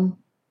overcome,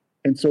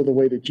 and so the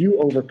way that you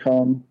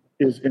overcome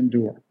is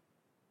endure.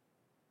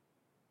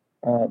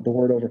 The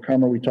word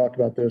overcomer, we talked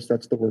about this,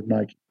 that's the word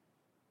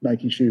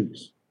Nike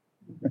shoes.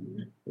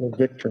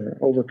 Victor,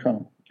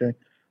 overcome, okay?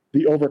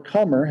 The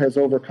overcomer has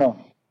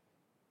overcome.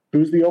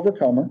 Who's the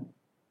overcomer?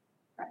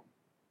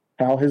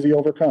 How has he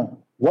overcome?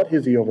 What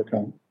has he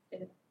overcome?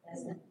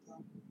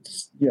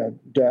 Yeah,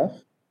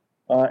 death.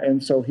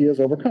 And so he has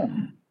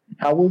overcome.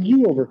 How will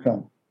you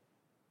overcome?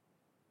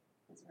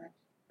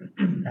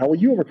 How will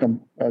you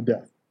overcome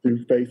death?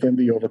 Through faith in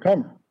the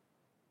overcomer,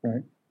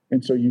 right?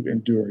 And so you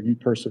endure, you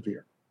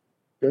persevere.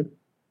 Good?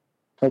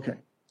 Okay.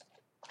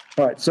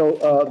 All right, so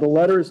the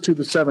letter is to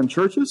the 7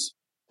 churches.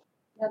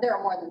 No, there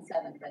are more than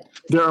 7, but.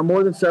 There are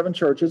more than 7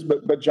 churches,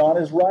 but John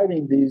is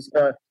writing these.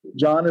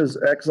 John is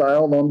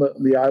exiled on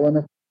the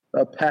island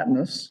of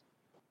Patmos,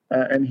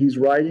 and he's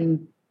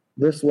writing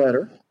this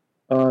letter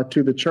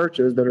to the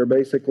churches that are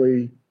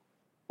basically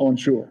on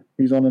shore.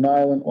 He's on an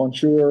island on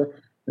shore,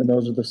 and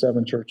those are the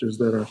 7 churches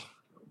that are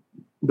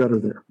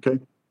there. Okay.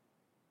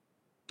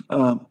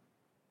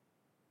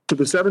 To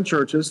the 7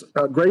 churches,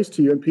 grace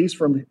to you and peace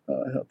from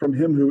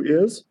him who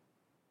is,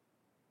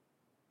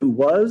 who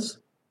was,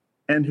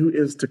 and who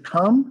is to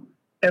come,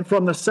 and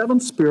from the 7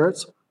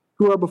 spirits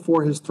who are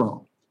before his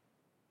throne,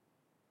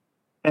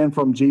 and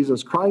from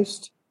Jesus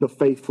Christ, the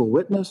faithful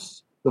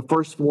witness, the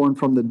firstborn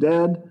from the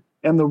dead,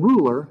 and the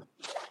ruler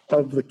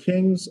of the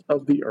kings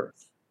of the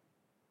earth.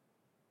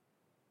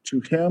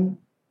 To him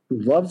who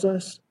loves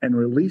us and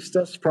released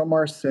us from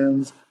our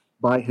sins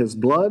by his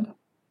blood,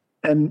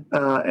 and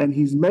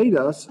he's made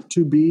us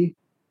to be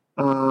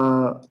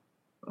a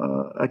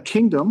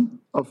kingdom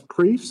of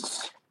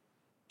priests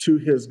to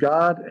his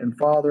God and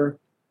Father.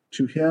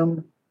 To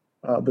him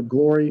the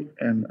glory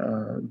and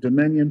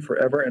dominion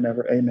forever and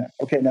ever. Amen.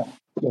 Okay, now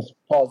let's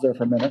pause there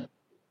for a minute.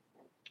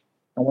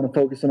 I want to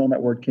focus in on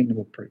that word, kingdom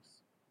of priests.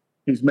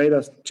 He's made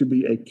us to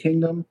be a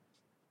kingdom,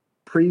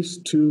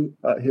 priest to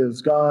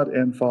his God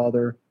and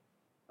Father.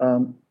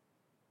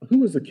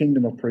 Who is the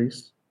kingdom of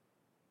priests?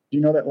 Do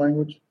you know that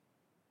language?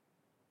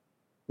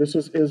 This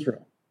was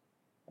Israel.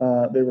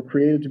 They were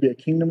created to be a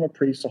kingdom of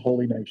priests, a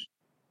holy nation,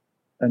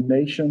 a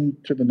nation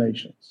to the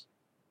nations.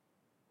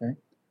 Okay?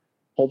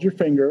 Hold your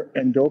finger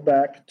and go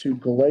back to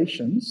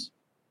Galatians.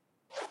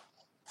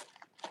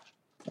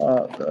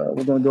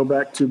 We're going to go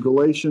back to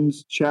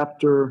Galatians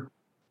chapter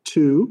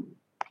 2.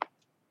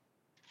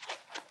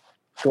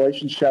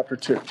 Galatians chapter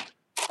 2.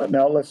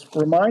 Now let's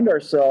remind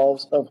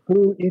ourselves of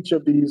who each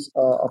of these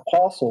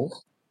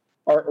apostles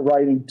are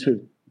writing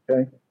to.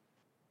 Okay,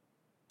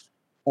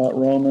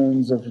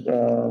 Romans, of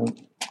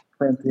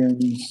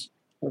Corinthians,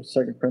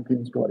 2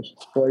 Corinthians,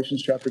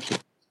 Galatians chapter 2.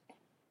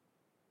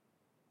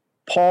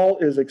 Paul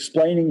is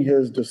explaining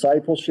his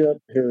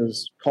discipleship,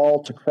 his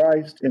call to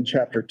Christ in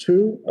chapter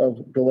 2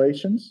 of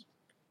Galatians,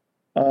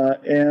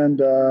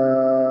 and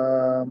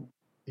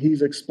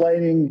he's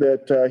explaining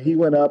that he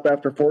went up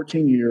after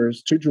 14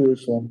 years to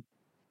Jerusalem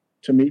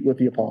to meet with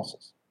the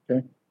apostles.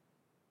 Okay,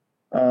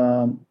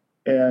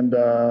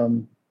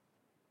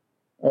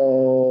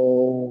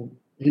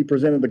 he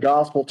presented the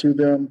gospel to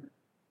them.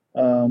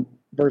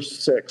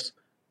 verse 6.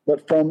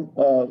 But from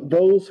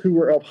those who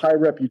were of high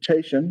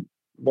reputation,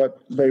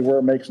 what they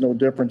were makes no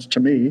difference to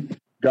me.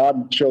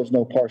 God shows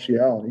no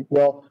partiality.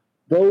 Well,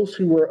 those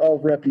who were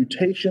of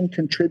reputation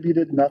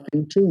contributed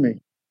nothing to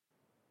me.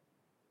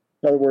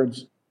 In other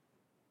words,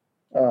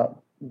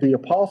 the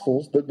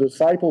apostles, the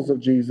disciples of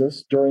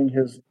Jesus during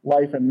his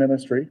life and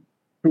ministry,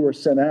 who were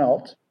sent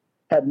out,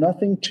 had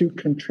nothing to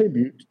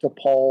contribute to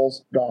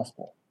Paul's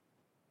gospel.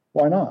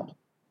 Why not?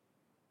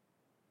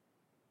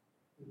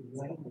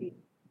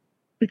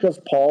 Because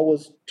Paul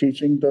was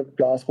teaching the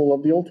gospel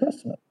of the Old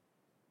Testament.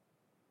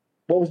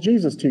 What was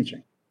Jesus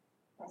teaching?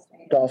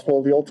 Gospel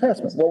of the Old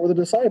Testament. What were the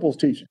disciples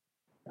teaching?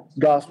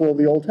 Gospel of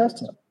the Old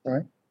Testament,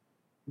 right?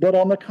 But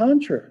on the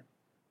contrary,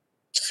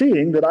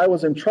 seeing that I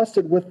was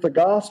entrusted with the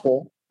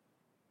gospel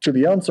to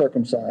the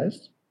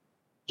uncircumcised,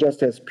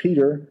 just as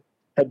Peter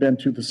had been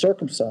to the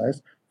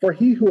circumcised, for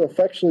he who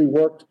effectually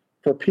worked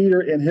for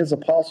Peter in his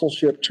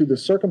apostleship to the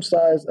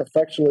circumcised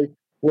effectually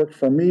worked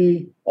for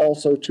me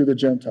also to the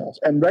Gentiles.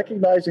 And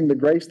recognizing the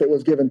grace that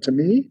was given to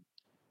me,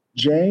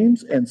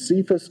 James and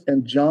Cephas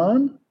and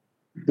John,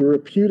 the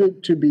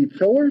reputed to be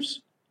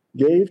pillars,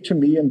 gave to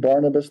me and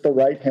Barnabas the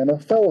right hand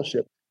of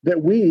fellowship,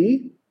 that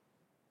we,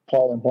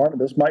 Paul and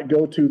Barnabas, might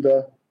go to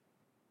the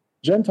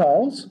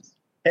Gentiles,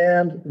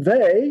 and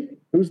they,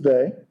 who's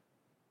they?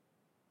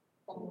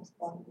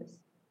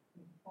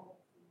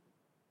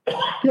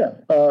 Yeah,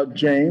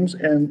 James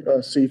and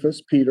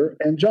Cephas, Peter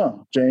and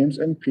John. James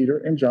and Peter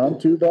and John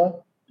to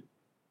the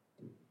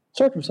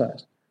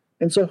circumcised.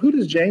 And so who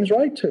does James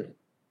write to?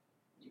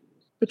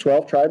 The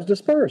 12 tribes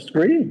dispersed.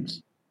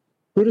 Greetings.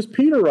 Who does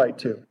Peter write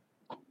to?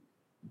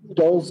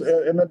 Those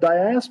in the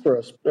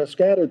diaspora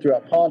scattered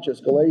throughout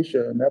Pontus,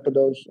 Galatia, and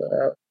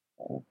Cappadocia.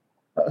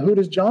 Who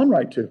does John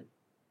write to?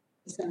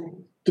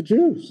 The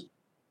Jews,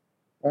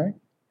 right?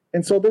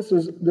 And so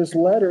this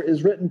letter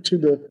is written to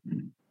the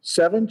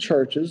 7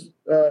 churches.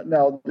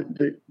 Now,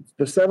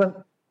 the 7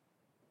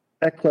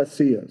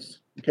 ecclesias.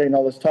 Okay, now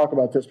let's talk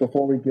about this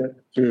before we get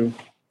to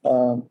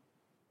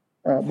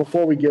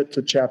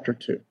chapter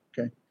 2.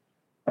 Okay,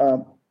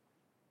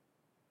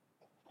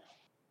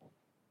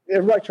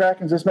 everybody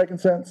tracking? Is this making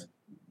sense?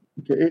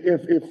 Okay,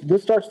 if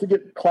this starts to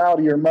get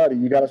cloudy or muddy,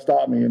 you got to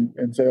stop me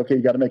and say, okay,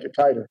 you got to make it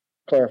tighter,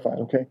 clarified.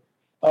 Okay,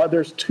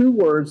 there's 2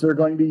 words that are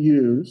going to be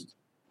used.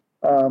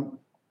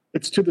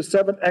 It's to the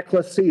 7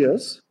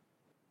 ecclesias.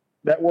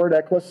 That word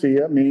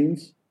ecclesia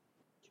means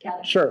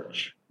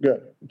church.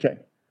 Good. Okay.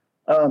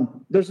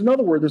 There's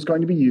another word that's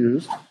going to be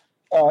used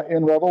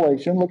in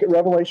Revelation. Look at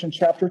Revelation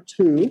chapter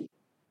 2.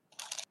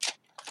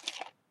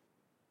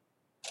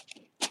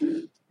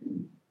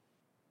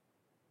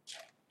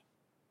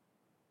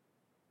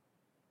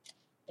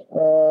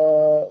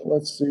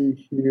 Let's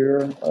see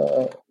here.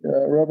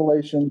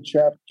 Revelation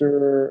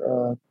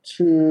chapter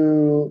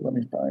 2. Let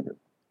me find it.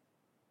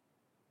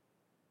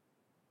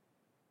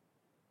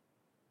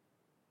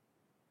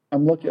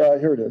 I'm looking,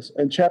 here it is.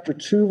 In chapter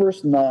 2,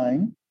 verse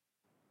 9,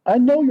 I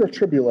know your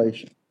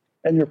tribulation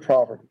and your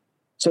poverty.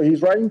 So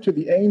he's writing to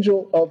the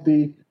angel of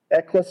the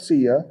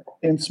ecclesia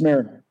in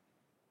Smyrna.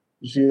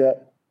 You see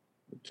that?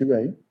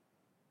 2:8.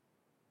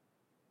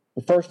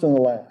 The first and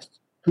the last,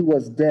 who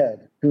was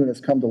dead, who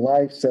has come to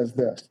life, says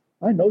this,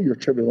 I know your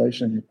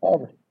tribulation and your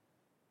poverty,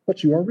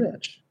 but you are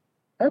rich.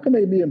 How can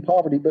they be in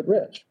poverty but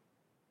rich?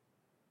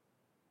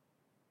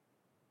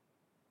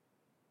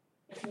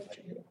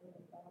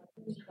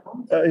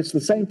 It's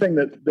the same thing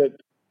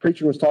that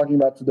preacher was talking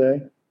about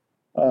today,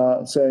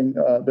 saying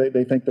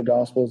they think the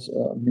gospel is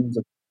a means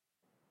of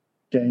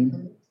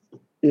gain.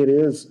 It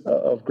is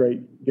of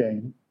great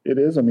gain. It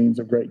is a means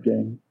of great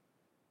gain,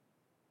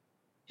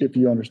 if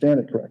you understand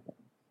it correctly.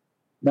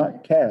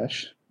 Not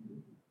cash.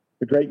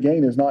 The great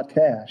gain is not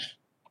cash.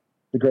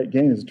 The great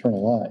gain is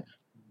eternal life,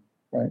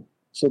 right?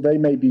 So they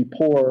may be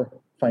poor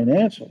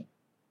financially,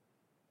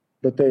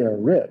 but they are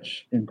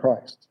rich in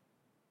Christ.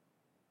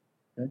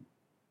 Okay?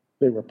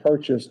 They were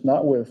purchased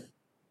not with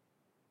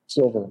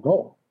silver or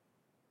gold,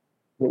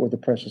 but with the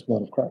precious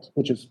blood of Christ,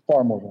 which is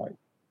far more valuable.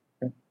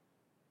 Okay?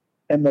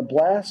 And the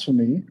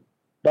blasphemy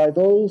by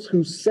those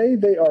who say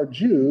they are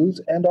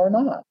Jews and are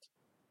not,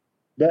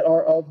 that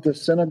are of the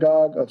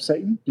synagogue of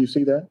Satan. Do you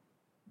see that?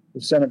 The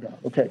synagogue.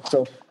 Okay,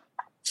 so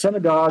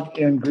synagogue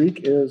in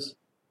Greek is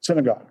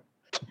synagogue.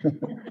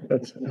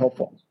 That's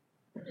helpful.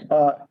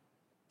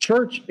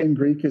 Church in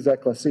Greek is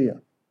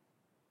ecclesia.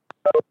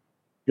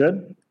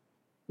 Good?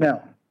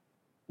 Now,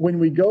 when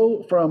we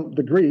go from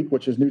the Greek,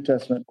 which is New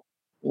Testament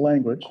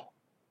language,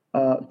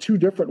 2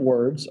 different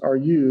words are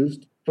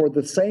used for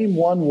the same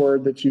one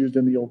word that's used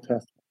in the Old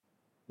Testament.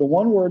 The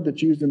one word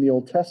that's used in the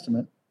Old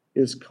Testament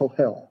is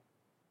kohel.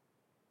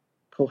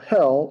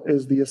 Kohel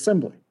is the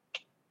assembly.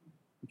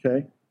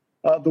 Okay?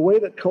 The way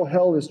that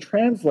kohel is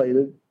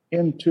translated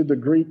into the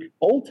Greek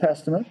Old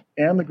Testament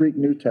and the Greek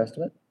New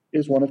Testament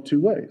is one of 2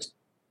 ways.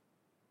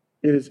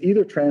 It is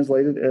either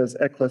translated as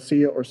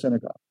ecclesia or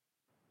synagogue.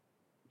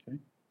 Okay?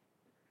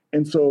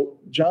 And so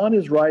John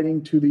is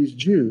writing to these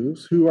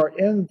Jews who are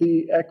in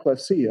the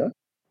ecclesia.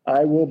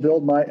 I will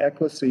build my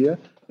ecclesia,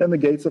 and the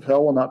gates of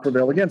hell will not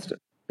prevail against it.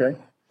 Okay?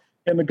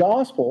 In the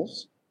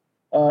Gospels,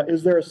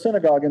 is there a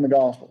synagogue in the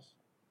Gospels?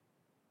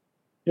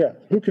 Yeah.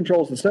 Who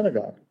controls the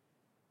synagogue?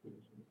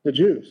 The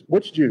Jews.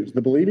 Which Jews?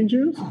 The believing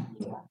Jews?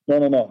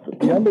 No.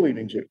 The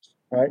unbelieving Jews,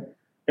 right?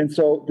 And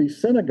so the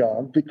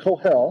synagogue, the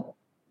Kohel,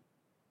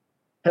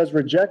 has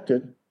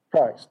rejected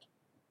Christ,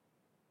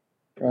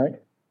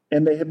 right?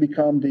 And they have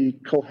become the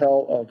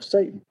Kohel of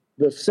Satan,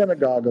 the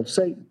synagogue of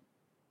Satan.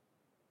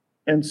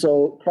 And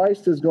so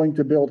Christ is going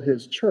to build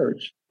his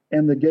church,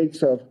 and the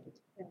gates of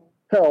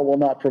hell will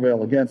not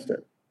prevail against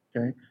it,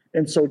 okay?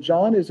 And so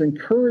John is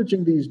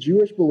encouraging these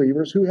Jewish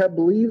believers who have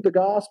believed the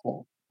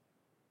gospel,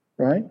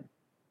 right?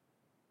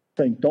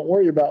 Saying, don't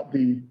worry about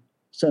the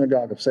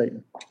synagogue of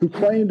Satan, who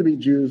claim to be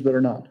Jews but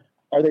are not.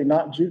 Are they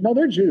not Jews? No,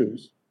 they're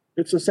Jews.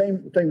 It's the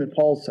same thing that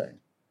Paul's saying.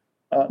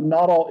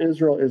 Not all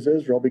Israel is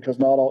Israel because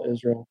not all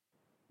Israel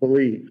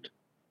believed.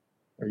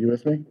 Are you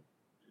with me?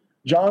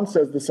 John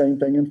says the same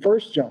thing in 1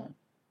 John.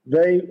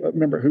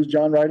 Remember, who's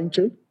John writing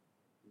to?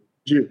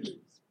 Jews.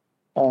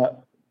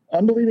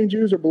 Unbelieving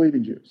Jews or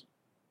believing Jews?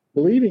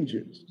 Believing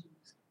Jews.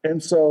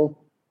 And so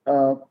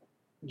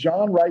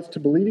John writes to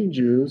believing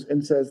Jews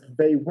and says,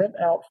 they went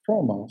out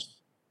from us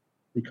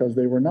because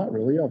they were not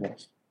really of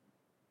us.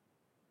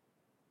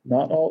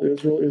 Not all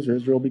Israel is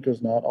Israel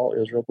because not all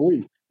Israel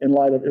believe. In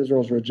light of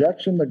Israel's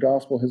rejection, the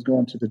gospel has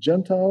gone to the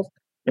Gentiles,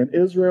 and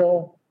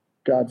Israel,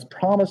 God's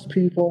promised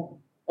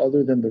people,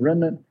 other than the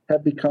remnant,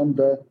 have become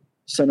the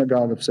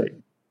synagogue of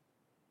Satan.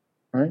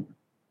 Right?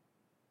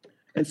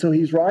 And so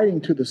he's writing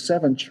to the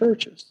 7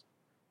 churches,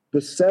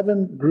 the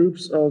 7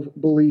 groups of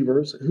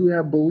believers who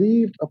have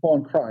believed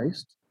upon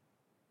Christ,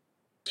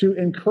 to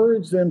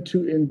encourage them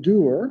to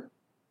endure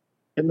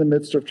in the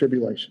midst of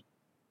tribulation.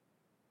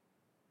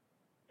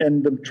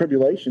 And the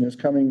tribulation is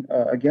coming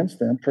against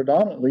them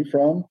predominantly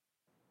from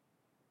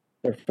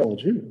their fellow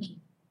Jews.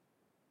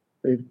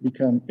 They've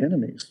become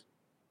enemies.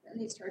 In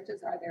these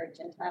churches, are there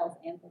Gentiles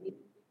and believing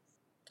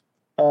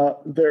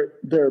Jews?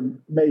 There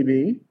may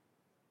be,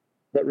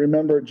 but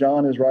remember,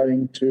 John is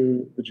writing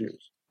to the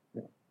Jews.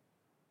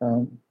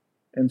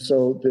 And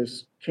so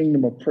this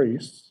kingdom of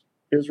priests,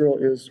 Israel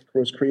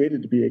was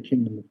created to be a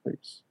kingdom of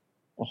priests,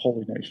 a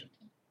holy nation.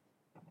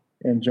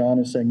 And John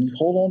is saying, you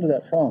hold on to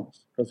that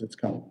promise because it's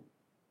coming.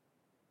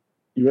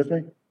 You with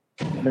me?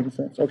 Making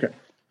sense? Okay.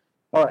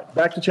 All right,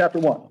 back to chapter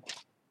 1.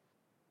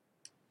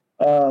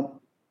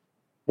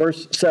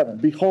 Verse 7.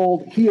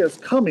 Behold, he is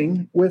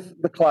coming with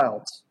the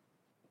clouds,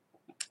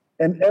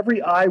 and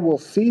every eye will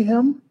see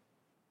him,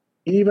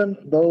 even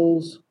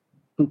those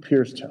who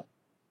pierced him.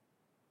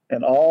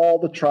 And all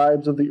the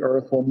tribes of the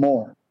earth will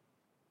mourn.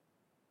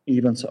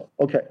 Even so.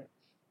 Okay.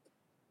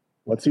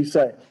 What's he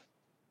saying?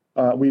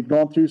 We've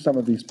gone through some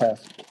of these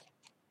passages.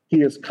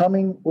 He is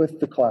coming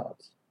with the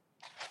clouds.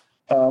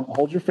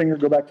 Hold your finger,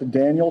 go back to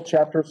Daniel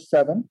chapter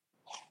 7.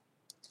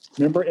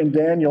 Remember in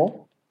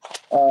Daniel,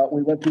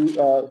 we went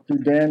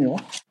through Daniel.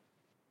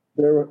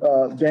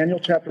 Daniel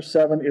chapter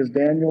 7 is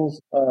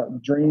Daniel's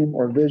dream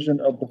or vision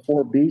of the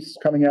 4 beasts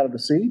coming out of the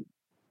sea.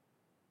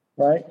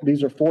 Right?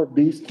 These are 4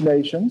 beast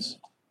nations,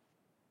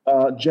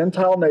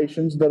 Gentile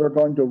nations that are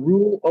going to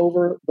rule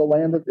over the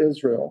land of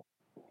Israel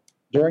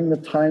during the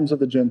times of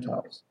the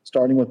Gentiles,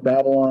 starting with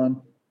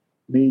Babylon,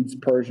 Medes,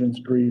 Persians,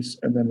 Greece,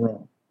 and then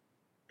Rome.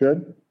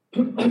 Good?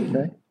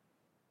 Okay.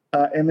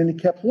 And then he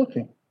kept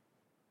looking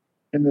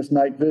in this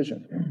night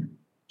vision,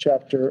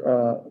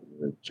 chapter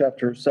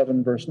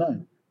 7, verse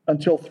 9,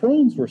 until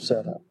thrones were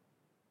set up.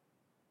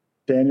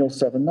 Daniel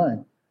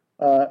 7:9.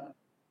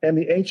 And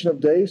the Ancient of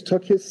Days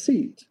took his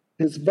seat.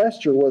 His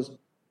vesture was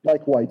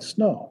like white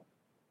snow,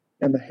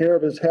 and the hair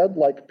of his head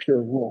like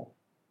pure wool.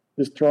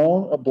 His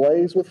throne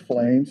ablaze with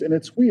flames, and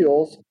its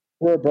wheels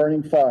were a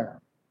burning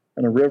fire.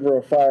 And a river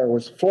of fire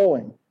was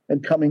flowing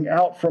and coming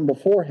out from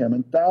before him,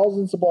 and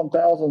thousands upon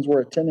thousands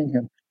were attending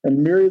him,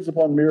 and myriads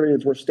upon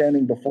myriads were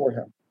standing before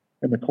him.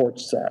 And the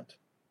courts sat,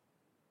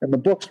 and the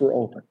books were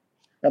open.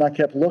 And I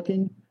kept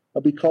looking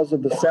because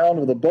of the sound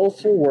of the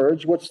boastful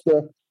words which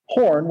the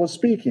horn was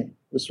speaking.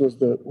 This was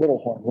the little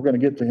horn. We're going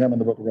to get to him in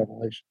the book of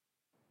Revelation.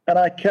 And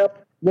I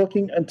kept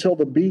looking until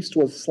the beast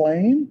was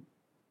slain,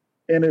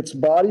 and its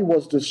body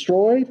was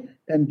destroyed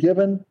and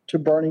given to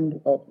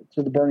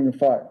the burning of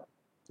fire.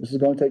 This is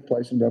going to take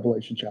place in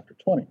Revelation chapter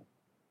 20.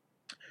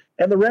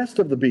 And the rest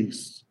of the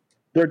beasts,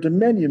 their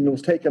dominion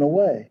was taken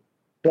away,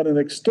 but an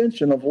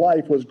extension of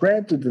life was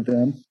granted to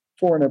them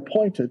for an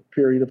appointed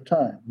period of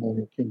time,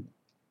 millennial kingdom.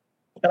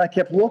 And I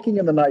kept looking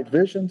in the night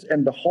visions,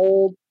 and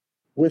behold,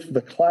 with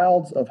the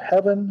clouds of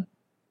heaven,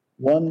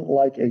 one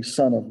like a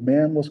son of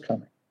man was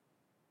coming.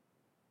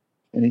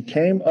 And he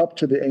came up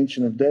to the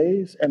Ancient of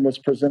Days and was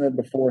presented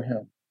before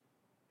him.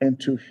 And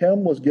to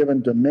him was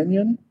given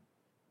dominion,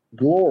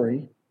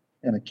 glory,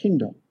 and a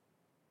kingdom,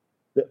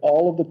 that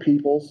all of the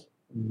peoples,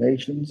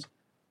 nations,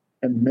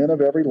 and men of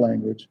every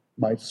language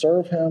might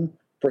serve him.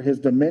 For his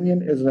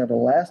dominion is an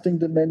everlasting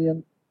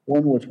dominion,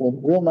 one which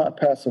will not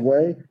pass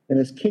away, and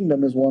his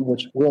kingdom is one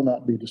which will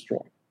not be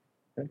destroyed.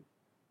 Okay?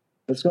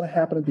 That's going to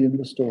happen at the end of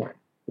the story.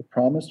 The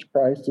promised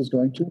Christ is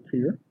going to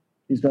appear.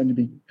 He's going to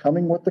be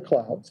coming with the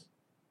clouds,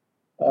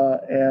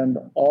 and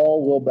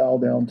all will bow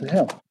down to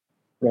him.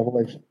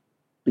 Revelation.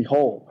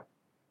 Behold,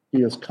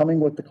 he is coming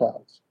with the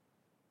clouds.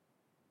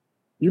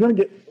 You're going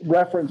to get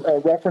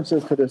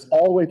references to this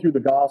all the way through the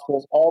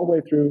Gospels, all the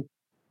way through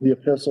the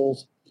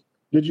epistles.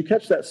 Did you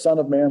catch that Son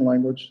of Man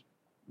language?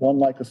 One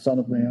like the Son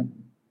of Man.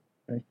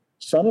 Okay.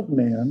 Son of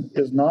Man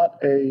is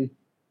not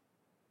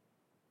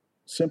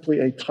simply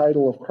a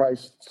title of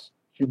Christ's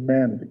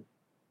humanity.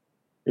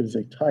 It is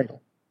a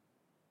title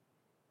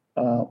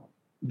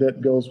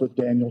that goes with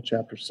Daniel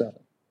chapter 7.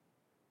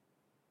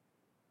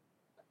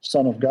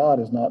 Son of God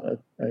is not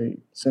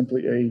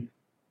simply a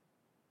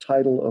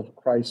title of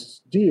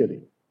Christ's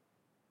deity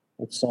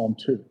with Psalm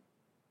 2.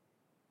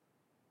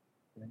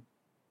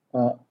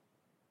 Okay.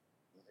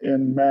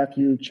 In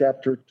Matthew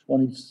chapter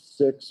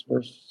 26,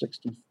 verse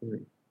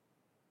 63.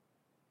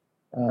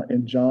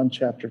 In John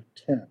chapter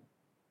 10,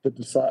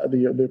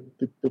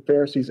 the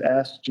Pharisees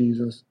asked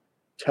Jesus,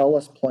 tell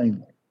us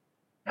plainly,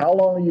 how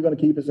long are you going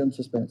to keep us in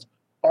suspense?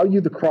 Are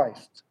you the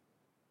Christ,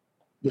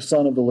 the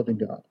Son of the living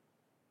God,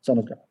 Son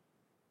of God?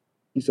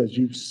 He says,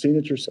 you've seen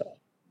it yourself.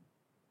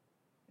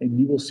 And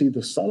you will see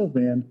the Son of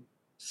Man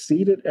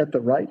seated at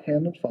the right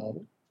hand of the Father,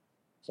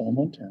 Psalm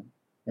 110,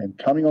 and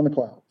coming on the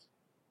clouds.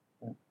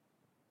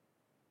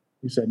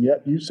 He said,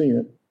 yep, you've seen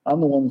it. I'm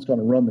the one that's going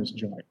to run this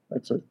joint.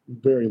 That's a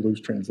very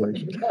loose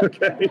translation.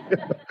 Okay.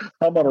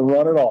 I'm going to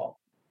run it all.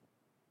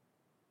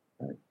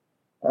 Right.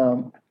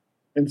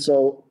 And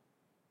so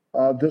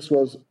this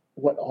was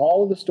what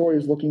all of the story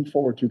is looking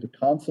forward to, the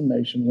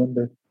consummation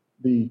when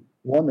the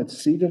one that's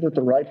seated at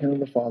the right hand of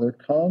the Father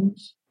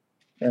comes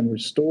and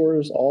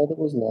restores all that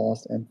was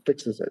lost and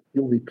fixes it. He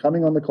will be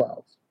coming on the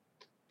clouds.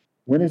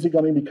 When is he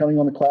going to be coming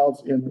on the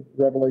clouds? In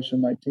Revelation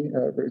 19?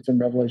 It's in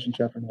Revelation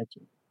chapter 19,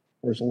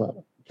 verse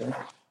 11. Okay.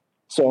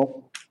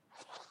 So,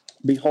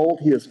 behold,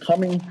 he is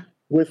coming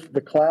with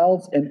the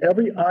clouds, and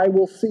every eye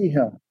will see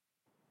him,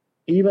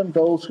 even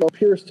those who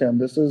pierced him.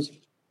 This is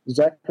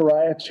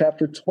Zechariah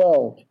chapter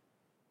 12.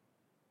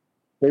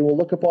 They will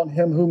look upon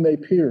him whom they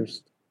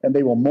pierced, and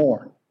they will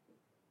mourn.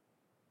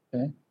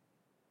 Okay.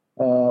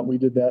 We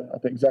did that, I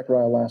think,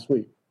 Zechariah last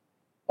week.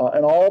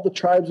 And all the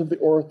tribes of the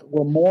earth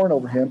will mourn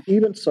over him.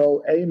 Even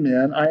so,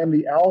 amen. I am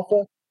the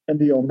Alpha and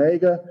the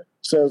Omega,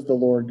 says the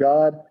Lord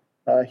God.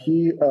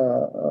 He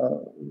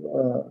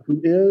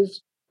who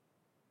is,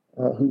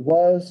 who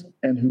was,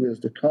 and who is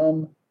to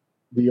come,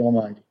 the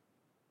Almighty.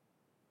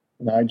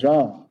 And I,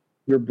 John,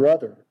 your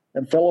brother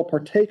and fellow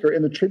partaker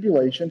in the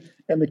tribulation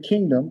and the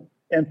kingdom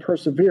and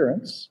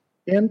perseverance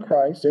in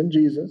Christ, in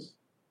Jesus,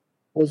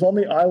 was on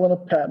the island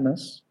of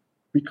Patmos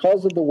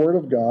because of the word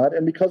of God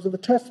and because of the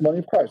testimony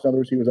of Christ. In other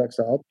words, he was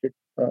exiled,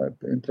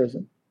 in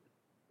prison.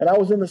 And I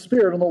was in the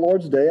Spirit on the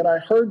Lord's day, and I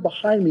heard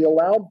behind me a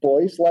loud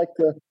voice like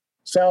the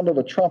sound of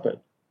a trumpet,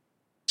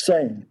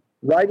 saying,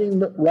 write in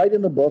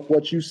the book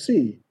what you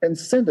see, and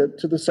send it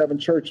to the 7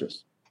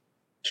 churches,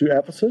 to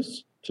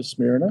Ephesus, to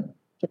Smyrna,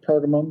 to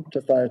Pergamum,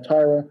 to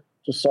Thyatira,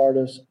 to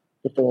Sardis,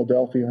 to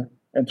Philadelphia,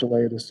 and to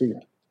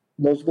Laodicea.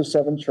 Those are the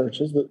 7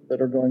 churches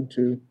that are going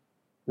to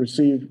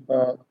receive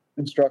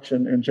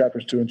instruction in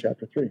chapters 2 and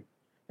chapter 3.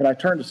 And I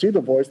turned to see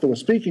the voice that was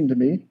speaking to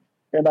me,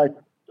 and I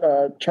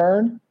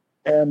turned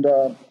and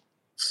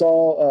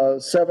saw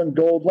 7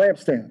 gold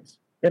lampstands.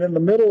 And in the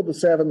middle of the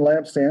 7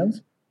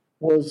 lampstands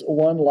was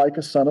one like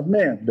a son of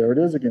man. There it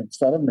is again,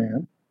 son of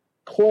man,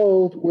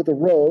 clothed with a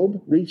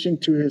robe reaching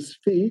to his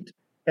feet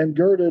and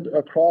girded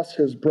across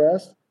his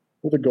breast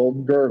with a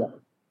golden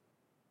girdle.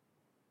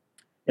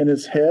 And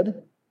his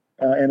head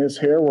and his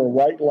hair were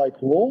white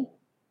like wool,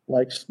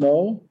 like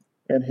snow,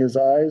 and his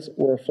eyes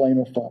were a flame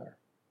of fire.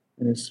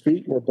 And his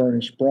feet were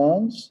burnished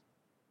bronze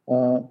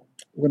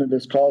when it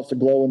is caused to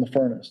glow in the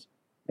furnace.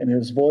 And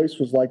his voice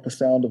was like the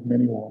sound of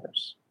many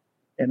waters.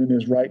 And in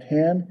his right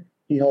hand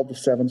he held the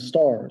 7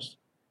 stars.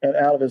 And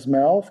out of his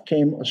mouth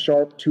came a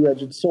sharp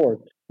 2-edged sword.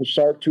 The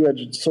sharp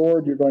 2-edged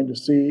sword you're going to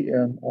see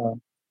in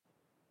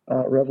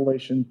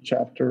Revelation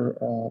chapter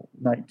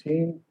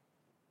 19,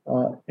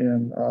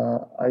 in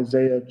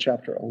Isaiah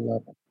chapter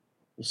 11.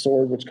 The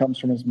sword which comes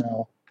from his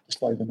mouth to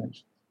slay the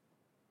nations.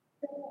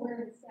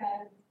 Where it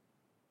says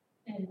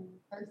in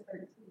verse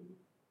 13,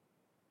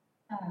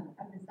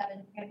 of the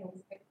 7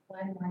 candlesticks,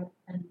 one like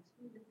unto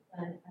the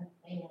Son of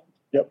Man.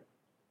 Yep.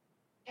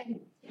 And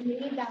to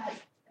me,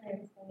 that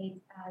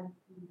translates as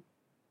the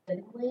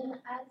symboling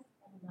us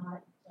and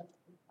not just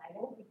the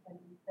title, because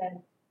he says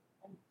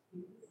unto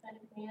the Son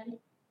of Man.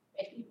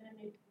 But even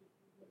if we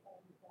do it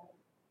as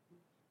reference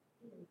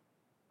here,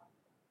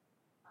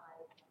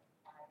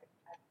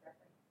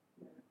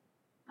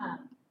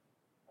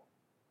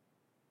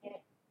 and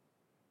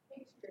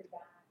picture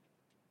that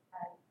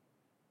as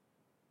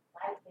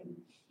likened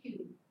to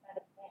Son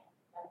of Man,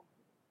 like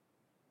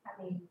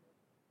having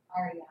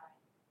REI.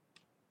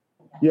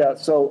 Yeah,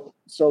 so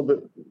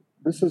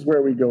this is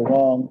where we go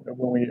wrong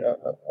when we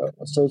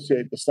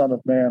associate the Son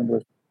of Man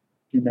with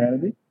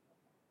humanity.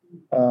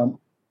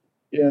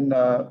 In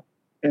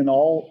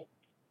all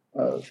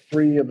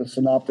 3 of the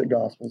synoptic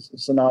gospels,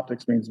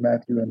 synoptics means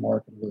Matthew and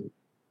Mark and Luke.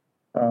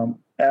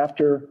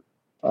 after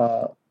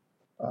uh,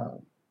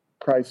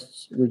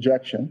 Christ's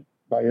rejection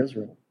by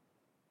Israel.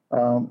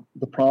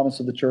 The promise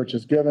of the church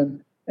is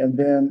given, and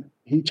then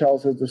he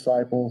tells his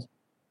disciples,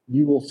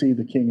 you will see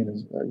the king in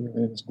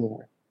his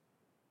glory.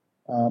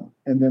 And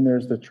then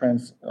there's the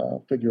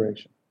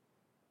transfiguration.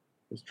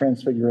 This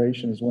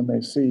transfiguration is when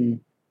they see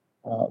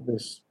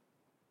this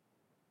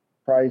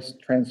Christ,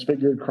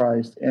 transfigured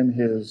Christ in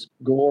his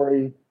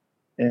glory,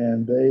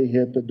 and they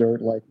hit the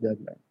dirt like dead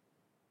men,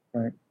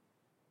 right?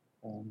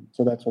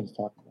 So that's what it's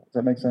talking about. Does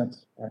that make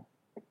sense? Right.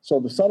 So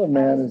the Son of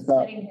Man is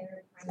not,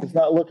 it's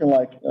not looking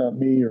like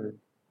me or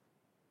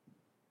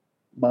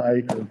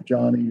Mike or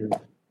Johnny, or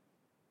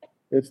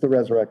it's the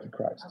resurrected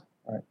Christ,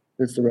 right?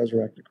 It's the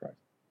resurrected Christ.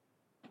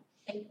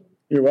 Thank you.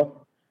 You're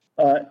welcome.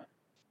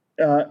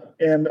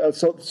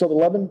 So the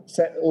 11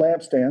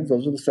 lampstands,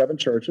 those are the 7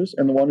 churches,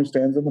 and the one who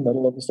stands in the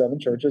middle of the 7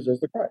 churches is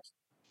the Christ.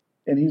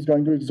 And he's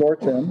going to exhort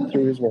them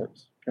through his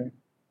words. Okay.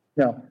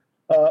 Now,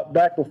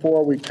 back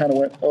before we kind of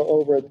went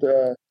over at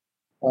the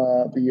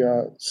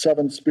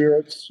 7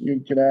 spirits, you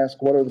can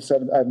ask, what are the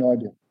 7? I have no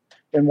idea.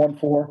 In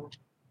 1:4,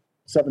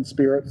 7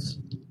 spirits.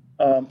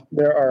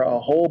 There are a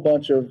whole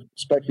bunch of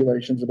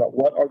speculations about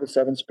what are the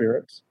 7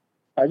 spirits.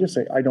 I just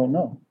say, I don't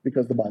know,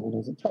 because the Bible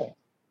doesn't tell us.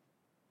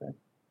 Okay?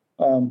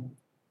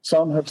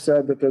 Some have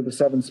said that they're the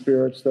 7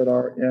 spirits that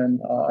are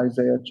in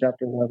Isaiah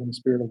chapter 11, the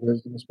spirit of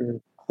wisdom, the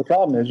spirit. The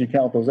problem is you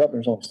count those up, and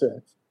there's only 6. I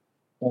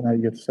don't know how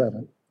you get to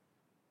 7.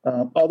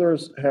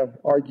 Others have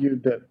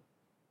argued that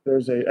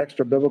there's an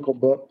extra biblical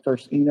book,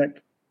 First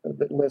Enoch,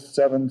 that lists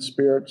 7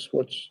 spirits,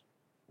 which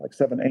like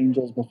 7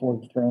 angels before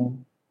the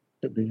throne.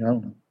 Could be, I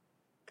don't know.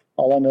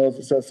 All I know is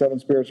it says 7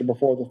 spirits are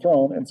before the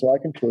throne, and so I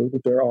conclude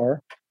that there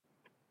are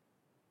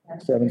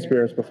 7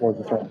 spirits before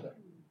the throne.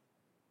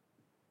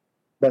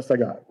 Best I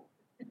got.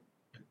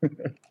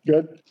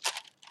 Good?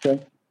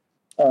 Okay.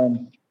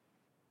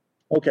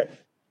 Okay.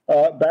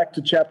 Back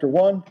to chapter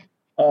 1.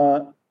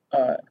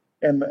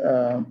 And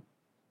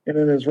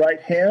in his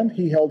right hand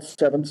he held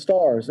 7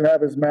 stars, and out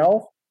of his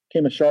mouth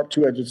came a sharp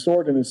 2-edged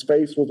sword, and his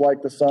face was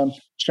like the sun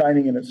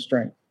shining in its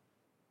strength.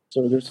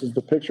 So this is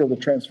the picture of the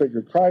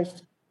transfigured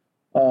Christ.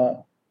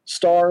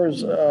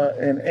 Stars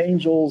and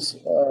angels,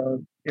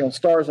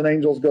 stars and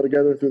angels go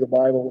together through the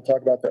Bible. We'll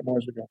talk about that more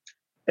as we go.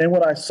 And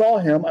when I saw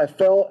him, I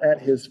fell at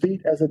his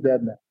feet as a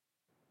dead man.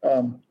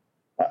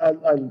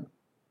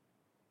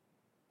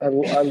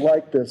 I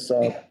like this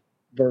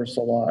verse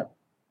a lot.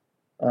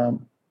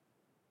 And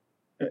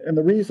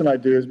the reason I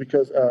do is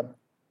because,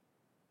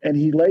 and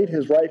he laid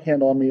his right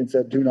hand on me and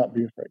said, do not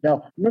be afraid.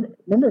 Now,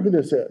 remember who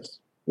this is.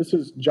 This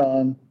is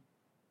John,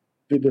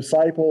 the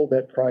disciple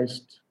that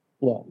Christ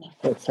loved.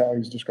 That's how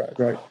he's described,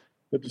 right?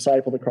 The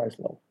disciple that Christ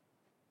loved.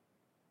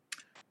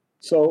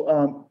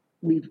 So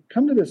we've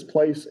come to this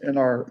place in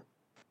our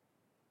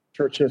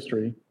church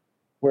history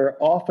where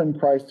often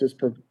Christ is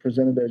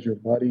presented as your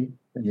buddy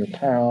and your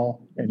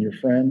pal and your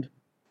friend,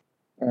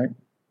 right?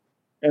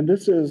 And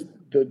this is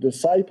the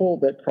disciple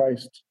that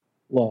Christ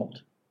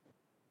loved.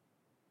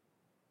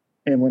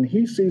 And when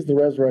he sees the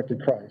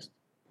resurrected Christ,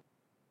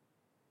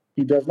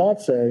 he does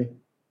not say,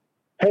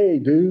 hey,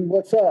 dude,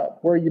 what's up?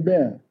 Where you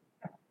been?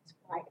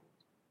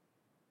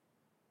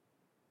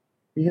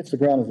 He hits the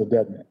ground as a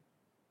dead man.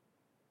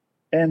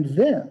 And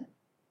then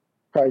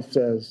Christ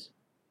says,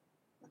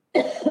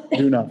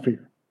 do not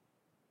fear.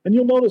 And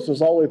you'll notice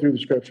this all the way through the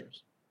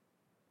scriptures.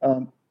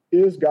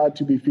 Is God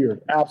to be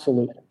feared?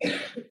 Absolutely.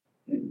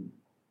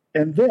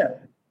 And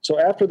then, so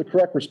after the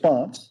correct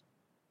response,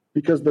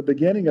 because the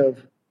beginning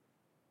of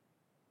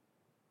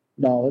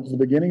knowledge, the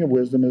beginning of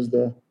wisdom is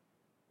the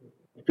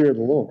fear of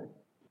the Lord.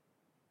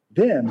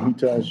 Then he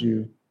tells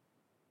you,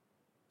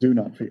 do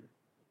not fear.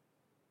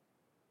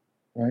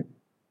 Right?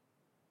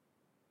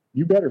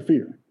 You better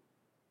fear.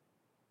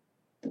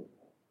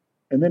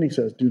 And then he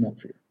says, do not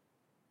fear.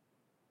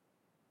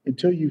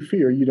 Until you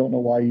fear, you don't know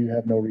why you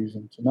have no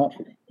reason to not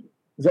fear.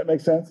 Does that make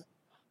sense?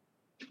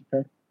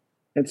 Okay.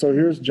 And so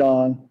here's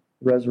John,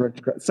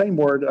 resurrected Christ. Same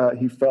word,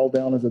 he fell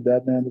down as a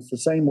dead man. It's the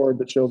same word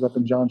that shows up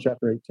in John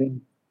chapter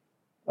 18,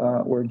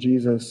 where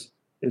Jesus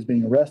is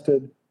being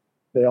arrested.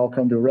 They all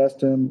come to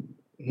arrest him.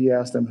 He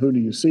asks them, who do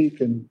you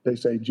seek? And they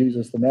say,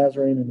 Jesus the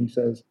Nazarene. And he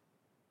says,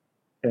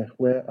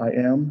 where I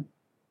am.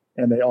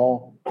 And they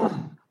all,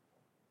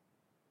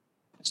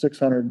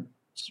 600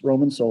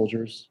 Roman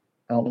soldiers.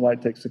 I don't know why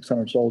it takes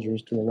 600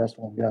 soldiers to arrest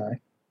one guy.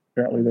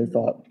 Apparently they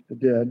thought it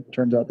did.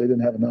 Turns out they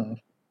didn't have enough.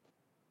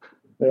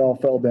 They all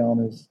fell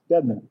down as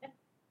dead men.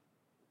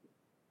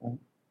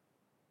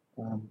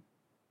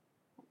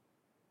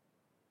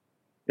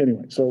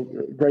 Anyway, so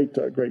great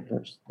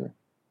verse there.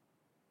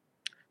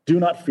 Do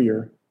not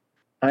fear.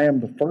 I am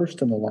the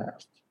first and the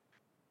last.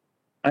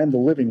 I am the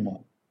living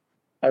one.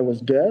 I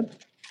was dead,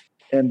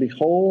 and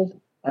behold,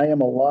 I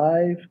am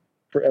alive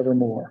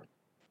forevermore.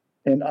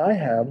 And I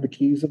have the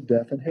keys of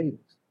death and Hades.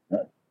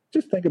 Now,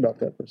 just think about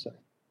that for a second.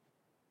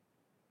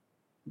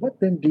 What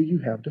then do you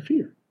have to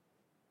fear?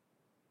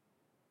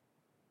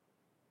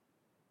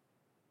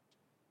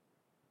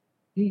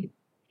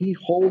 He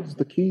holds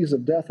the keys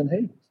of death and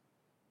Hades.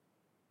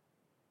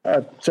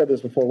 I've said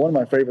this before, one of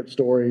my favorite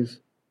stories,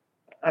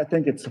 I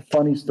think it's a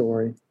funny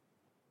story.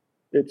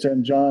 It's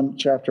in John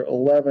chapter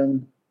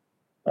 11.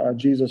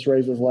 Jesus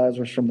raises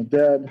Lazarus from the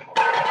dead.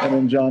 And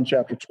in John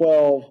chapter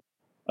 12,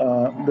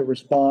 the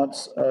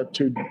response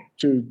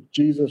to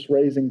Jesus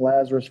raising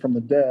Lazarus from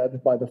the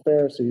dead by the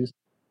Pharisees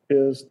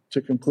is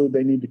to conclude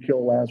they need to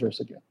kill Lazarus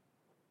again.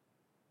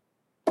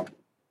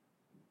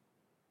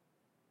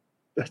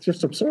 That's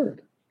just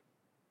absurd.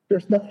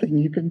 There's nothing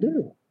you can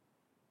do.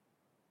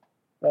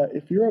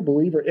 If you're a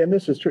believer, and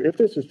this is true, if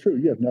this is true,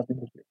 you have nothing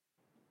to fear,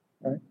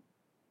 right?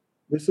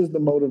 This is the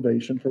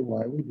motivation for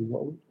why we do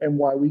what we, and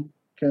why we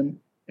can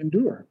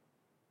endure,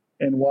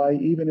 and why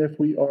even if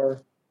we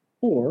are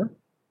poor,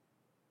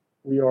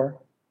 we are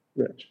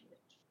rich,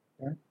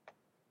 right?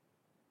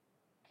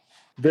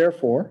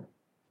 Therefore,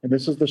 and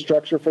this is the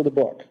structure for the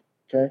book,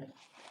 okay?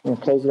 I'm going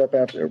to close it up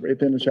at the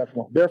end of chapter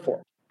 1.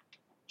 Therefore,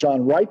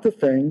 John, write the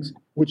things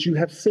which you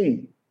have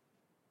seen,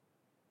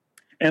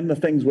 and the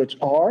things which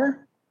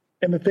are,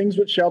 and the things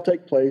which shall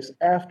take place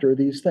after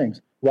these things.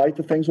 Write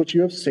the things which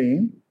you have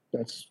seen.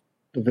 That's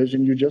the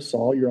vision you just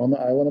saw. You're on the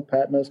island of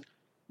Patmos.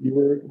 You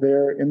were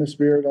there in the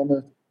Spirit on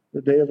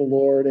the day of the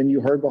Lord, and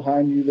you heard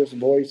behind you this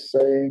voice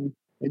saying,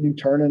 and you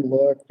turn and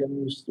look,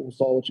 and you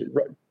saw what you,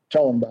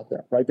 tell them about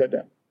that. Write that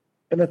down.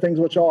 And the things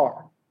which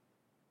are.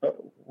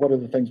 What are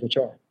the things which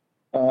are?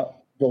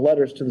 The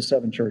letters to the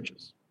 7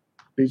 churches.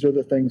 These are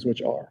the things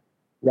which are.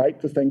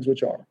 Write the things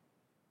which are.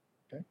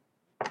 Okay?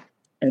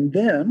 And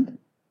then,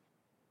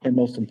 and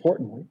most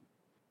importantly,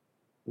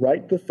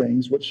 write the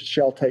things which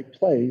shall take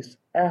place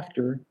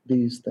after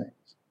these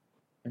things.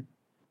 Okay?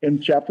 In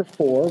chapter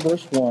 4,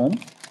 verse 1,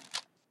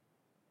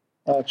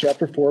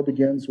 chapter 4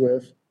 begins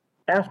with,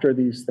 after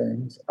these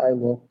things I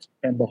looked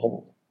and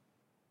behold.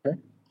 Okay?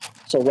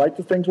 So write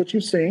the things which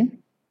you've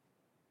seen,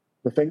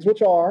 the things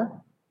which are,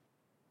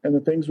 and the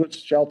things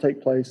which shall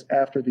take place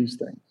after these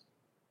things.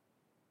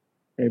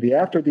 Okay, the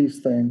after these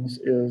things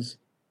is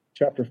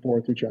chapter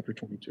 4 through chapter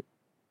 22.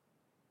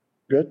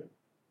 Good?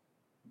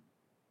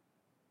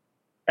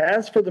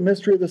 As for the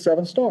mystery of the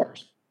 7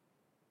 stars,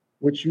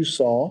 which you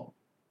saw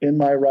in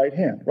my right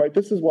hand, right?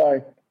 This is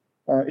why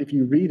if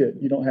you read it,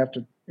 you don't have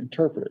to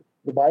interpret it.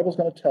 The Bible's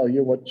going to tell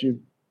you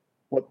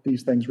what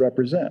these things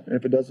represent. And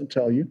if it doesn't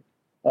tell you,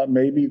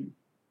 maybe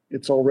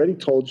it's already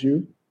told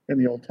you in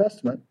the Old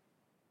Testament,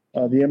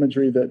 the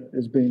imagery that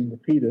is being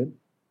repeated,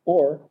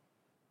 or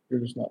you're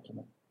just not to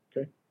know.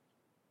 Okay?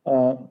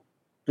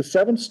 The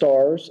 7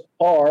 stars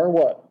are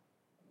what?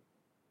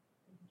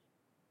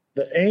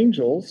 The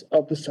angels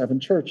of the 7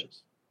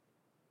 churches.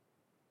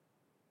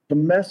 The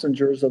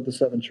messengers of the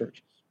 7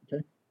 churches.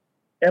 Okay?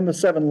 And the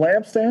 7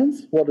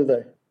 lampstands, what are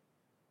they?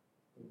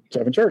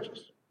 7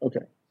 churches.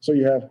 Okay. So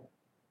you have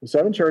the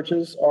 7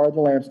 churches are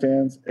the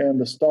lampstands, and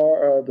the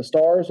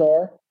stars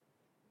are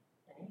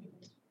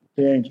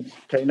the angels.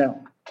 Okay,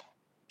 now,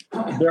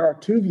 there are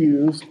 2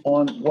 views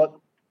on what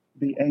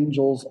the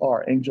angels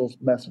are, angels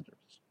messengers.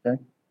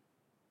 Okay?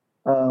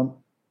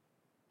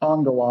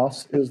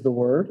 Angelos is the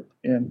word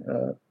in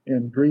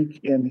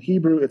Greek. In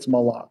Hebrew, it's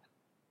malach.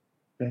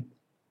 Okay?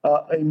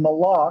 A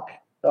malach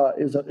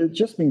it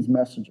just means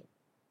messenger.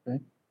 Okay?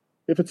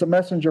 If it's a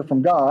messenger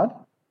from God,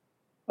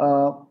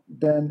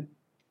 then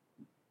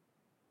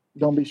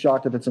don't be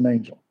shocked if it's an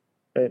angel,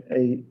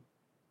 a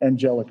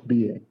angelic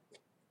being.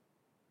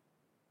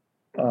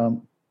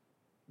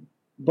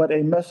 But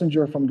a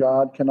messenger from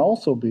God can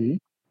also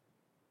be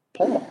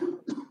Paul.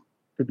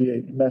 Could be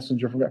a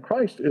messenger from God.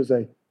 Christ is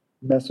a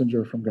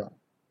messenger from God,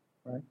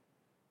 right?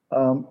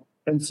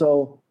 And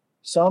so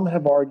some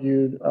have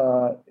argued,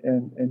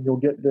 and you'll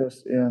get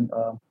this in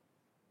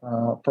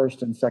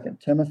 1st and 2nd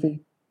Timothy.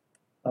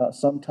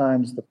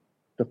 Sometimes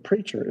the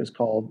preacher is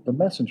called the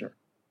messenger.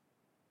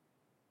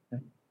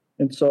 Okay?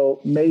 And so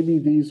maybe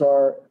these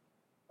are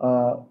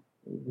the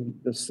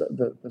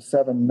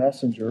 7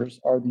 messengers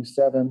are the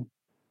 7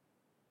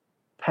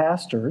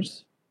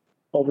 pastors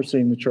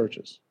overseeing the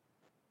churches.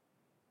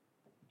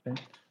 Okay?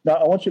 Now,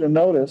 I want you to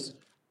notice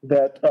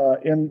that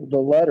in the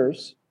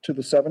letters to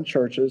the 7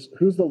 churches,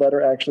 who's the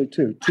letter actually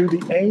to? To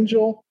the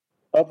angel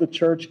of the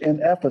church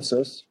in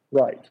Ephesus,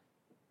 write.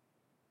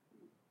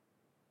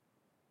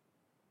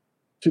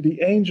 To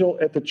the angel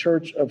at the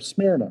church of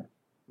Smyrna,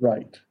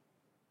 write.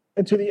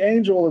 And to the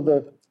angel of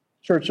the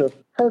church of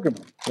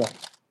Pergamum,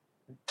 write.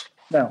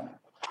 Now,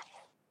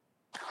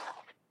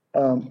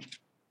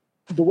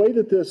 the way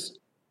that this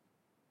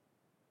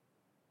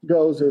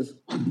goes is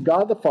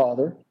God the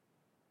Father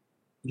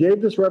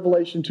gave this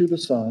revelation to the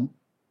Son.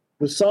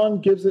 The Son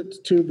gives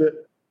it to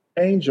the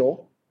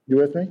angel, you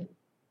with me,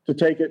 to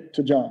take it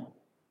to John.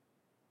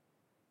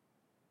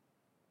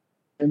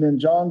 And then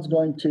John's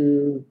going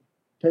to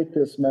take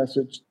this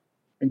message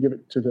and give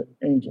it to the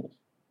angels.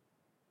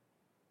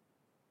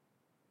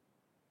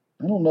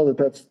 I don't know that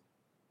that's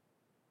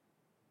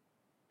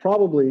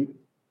probably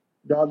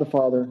God the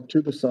Father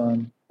to the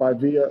Son by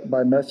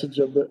message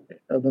of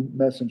the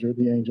messenger,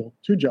 the angel,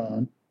 to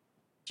John,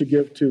 to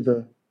give to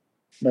the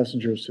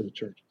messengers to the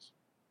churches.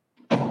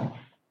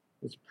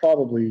 It's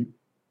probably,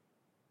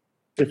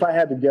 if I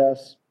had to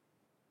guess,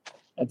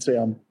 I'd say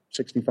I'm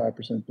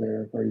 65%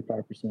 there,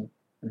 35% an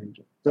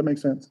angel. Does that make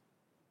sense?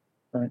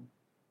 Right?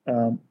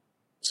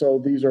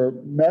 So these are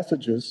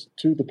messages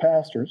to the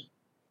pastors,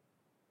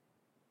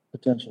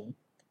 potentially,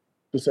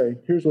 to say,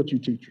 here's what you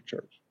teach your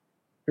church.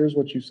 Here's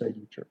what you say to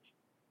your church.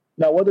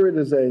 Now, whether it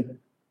is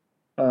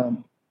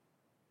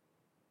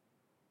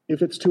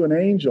if it's to an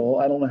angel,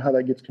 I don't know how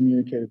that gets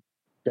communicated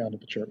down to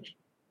the church.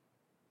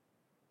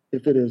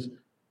 If it is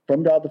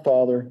from God the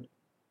Father,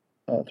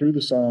 through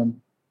the Son,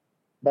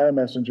 by a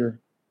messenger,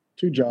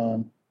 to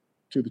John,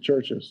 to the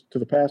churches, to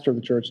the pastor of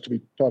the church to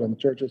be taught in the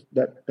churches,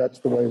 that's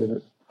the way that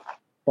it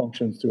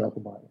functions throughout the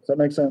Bible. Does that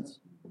make sense?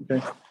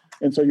 Okay.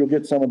 And so you'll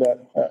get some of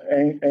that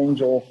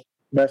angel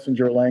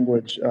messenger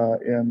language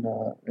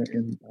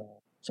in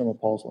some of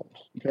Paul's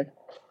letters. Okay.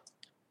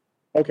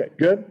 Okay.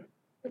 Good.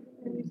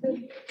 And you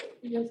said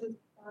he has his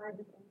 5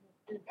 angels,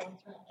 1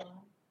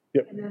 John.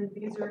 Yep. And then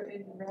these are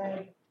in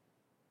red.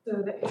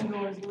 So the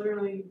angel is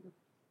literally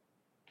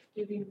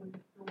giving the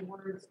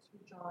words to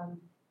John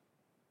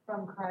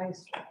from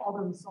Christ,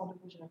 although he saw the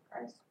vision of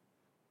Christ.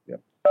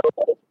 Yep.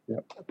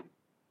 Yep.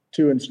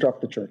 To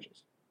instruct the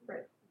churches.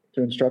 Right.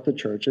 To instruct the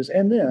churches,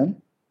 and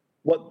then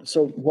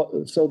so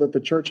that the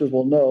churches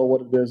will know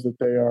what it is that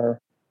they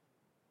are,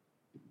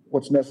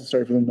 what's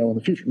necessary for them to know in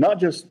the future. Not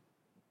just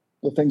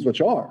the things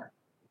which are,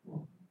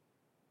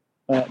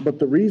 but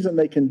the reason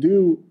they can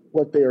do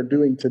what they are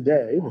doing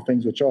today, the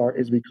things which are,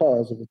 is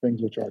because of the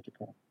things which are to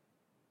come.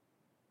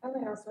 I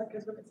only ask that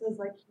because when it says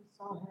like he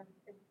saw him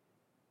and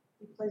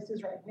he placed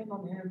his right hand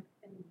on him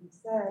and he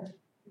said,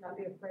 "Do not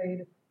be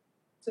afraid."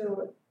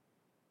 So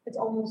it's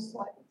almost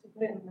like, to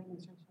put it in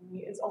language for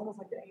me, it's almost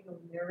like the angel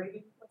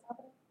narrating what's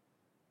happening.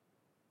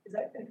 Is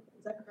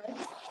that correct?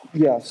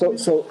 Yeah.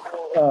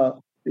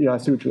 Yeah, I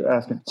see what you're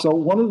asking. So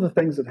one of the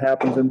things that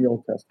happens in the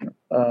Old Testament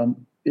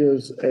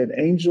is an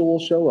angel will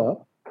show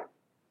up,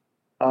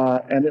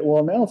 and it will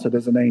announce it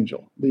as an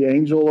angel. The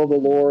angel of the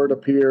Lord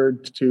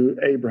appeared to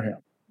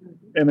Abraham.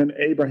 And then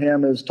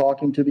Abraham is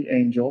talking to the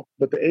angel,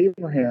 but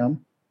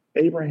Abraham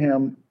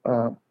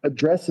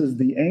addresses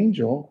the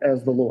angel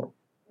as the Lord.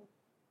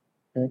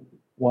 Okay,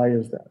 why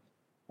is that?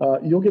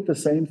 You'll get the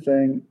same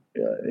thing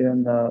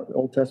in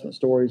Old Testament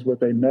stories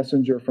with a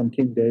messenger from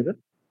King David.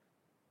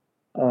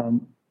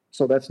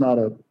 So that's not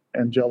an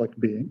angelic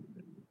being.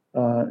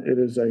 It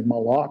is a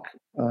malach,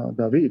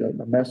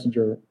 David, a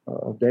messenger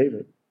of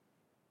David.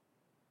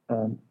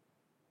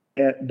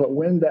 But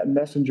when that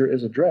messenger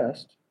is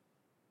addressed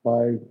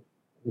by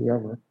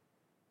whoever,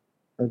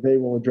 they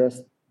will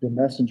address the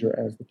messenger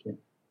as the king.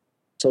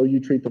 So you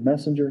treat the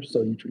messenger,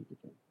 so you treat the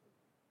king.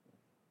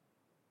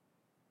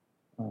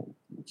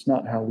 It's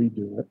not how we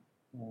do it,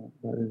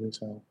 but it is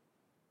how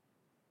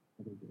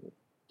we do it.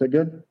 Is that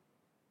good?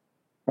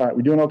 All right,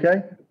 we doing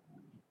okay?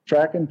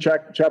 Tracking?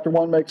 Chapter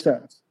 1 makes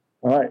sense.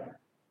 All right,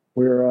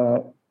 we're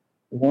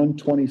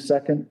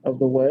 1/22nd of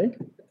the way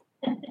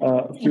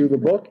through the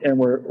book, and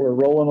we're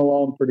rolling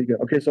along pretty good.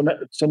 Okay, so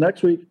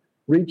next week,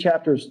 read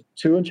chapters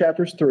 2 and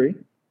chapters 3.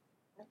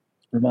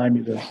 Remind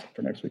me this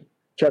for next week.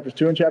 Chapters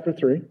 2 and chapter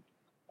 3,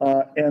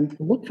 and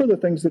look for the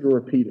things that are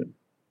repeated.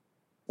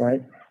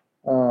 Right?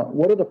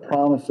 What are the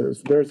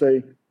promises? There's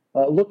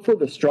look for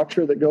the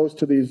structure that goes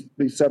to these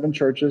 7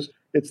 churches.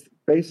 It's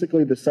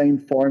basically the same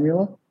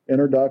formula: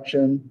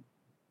 introduction,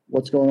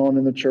 what's going on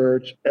in the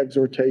church,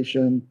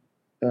 exhortation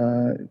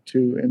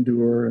to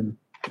endure,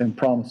 and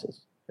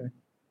promises. Okay?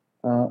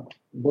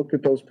 Look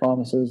at those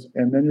promises,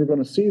 and then you're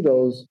going to see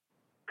those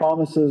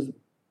promises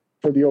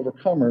for the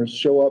overcomers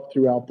show up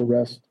throughout the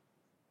rest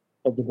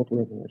of the book of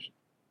Revelation.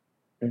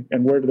 Okay?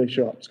 And where do they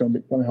show up? It's going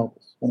to help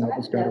us. It's going to help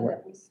us guide our way.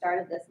 That we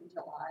started this in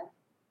July.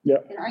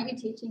 Yeah. And aren't you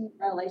teaching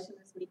Revelation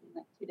this week in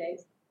like 2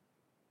 days?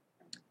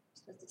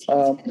 Teach this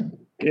class.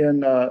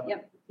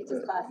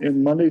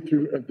 In Monday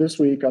through this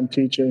week, I'm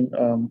teaching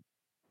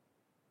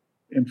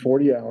in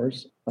 40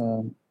 hours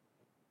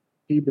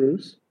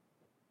Hebrews,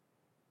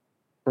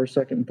 1st,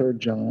 2nd, and 3rd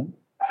John,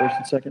 1st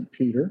and 2nd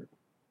Peter,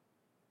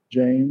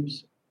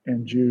 James,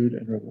 and Jude,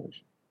 and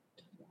Revelation.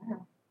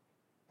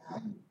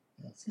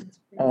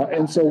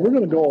 And so we're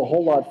going to go a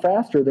whole lot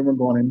faster than we're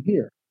going in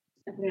here.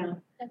 Yeah.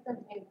 That's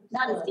okay.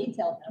 Not as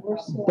detailed.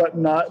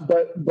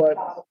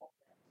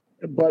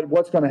 But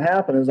what's going to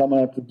happen is I'm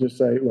going to have to just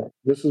say, look,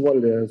 this is what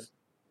it is.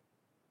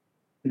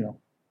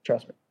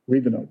 Trust me.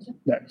 Read the notes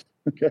next.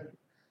 Okay.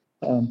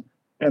 And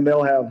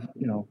they'll have,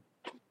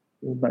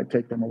 it might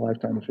take them a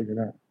lifetime to figure it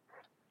out.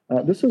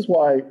 This is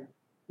why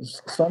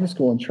Sunday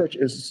school and church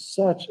is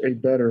such a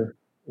better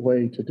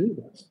way to do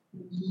this.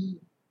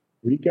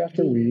 Week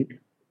after week,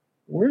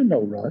 we're in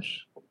no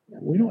rush.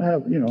 We don't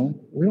have, we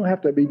don't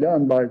have to be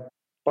done by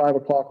 5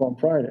 o'clock on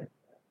Friday.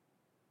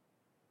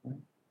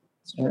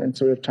 And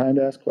so we have time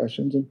to ask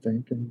questions and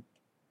think, and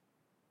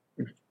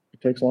if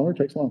it takes longer, it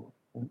takes longer.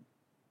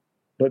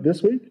 But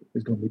this week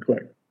is going to be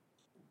quick.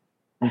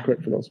 Be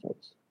quick for those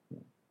folks.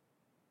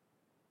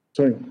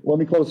 So anyway, let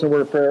me close the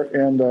word of prayer,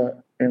 and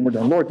we're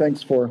done. Lord,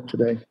 thanks for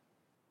today,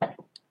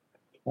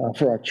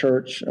 for our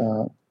church.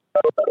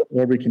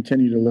 Lord, we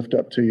continue to lift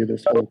up to you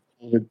this whole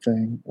COVID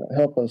thing.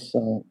 Help us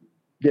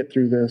get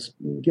through this,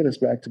 get us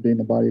back to being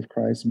the body of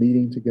Christ,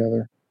 meeting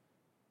together,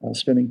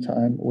 spending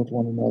time with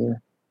one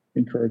another,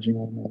 encouraging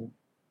one another.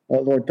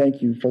 Lord,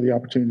 thank you for the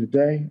opportunity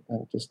today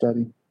to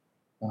study.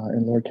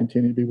 And Lord,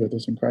 continue to be with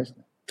us in Christ's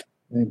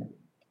name. Amen.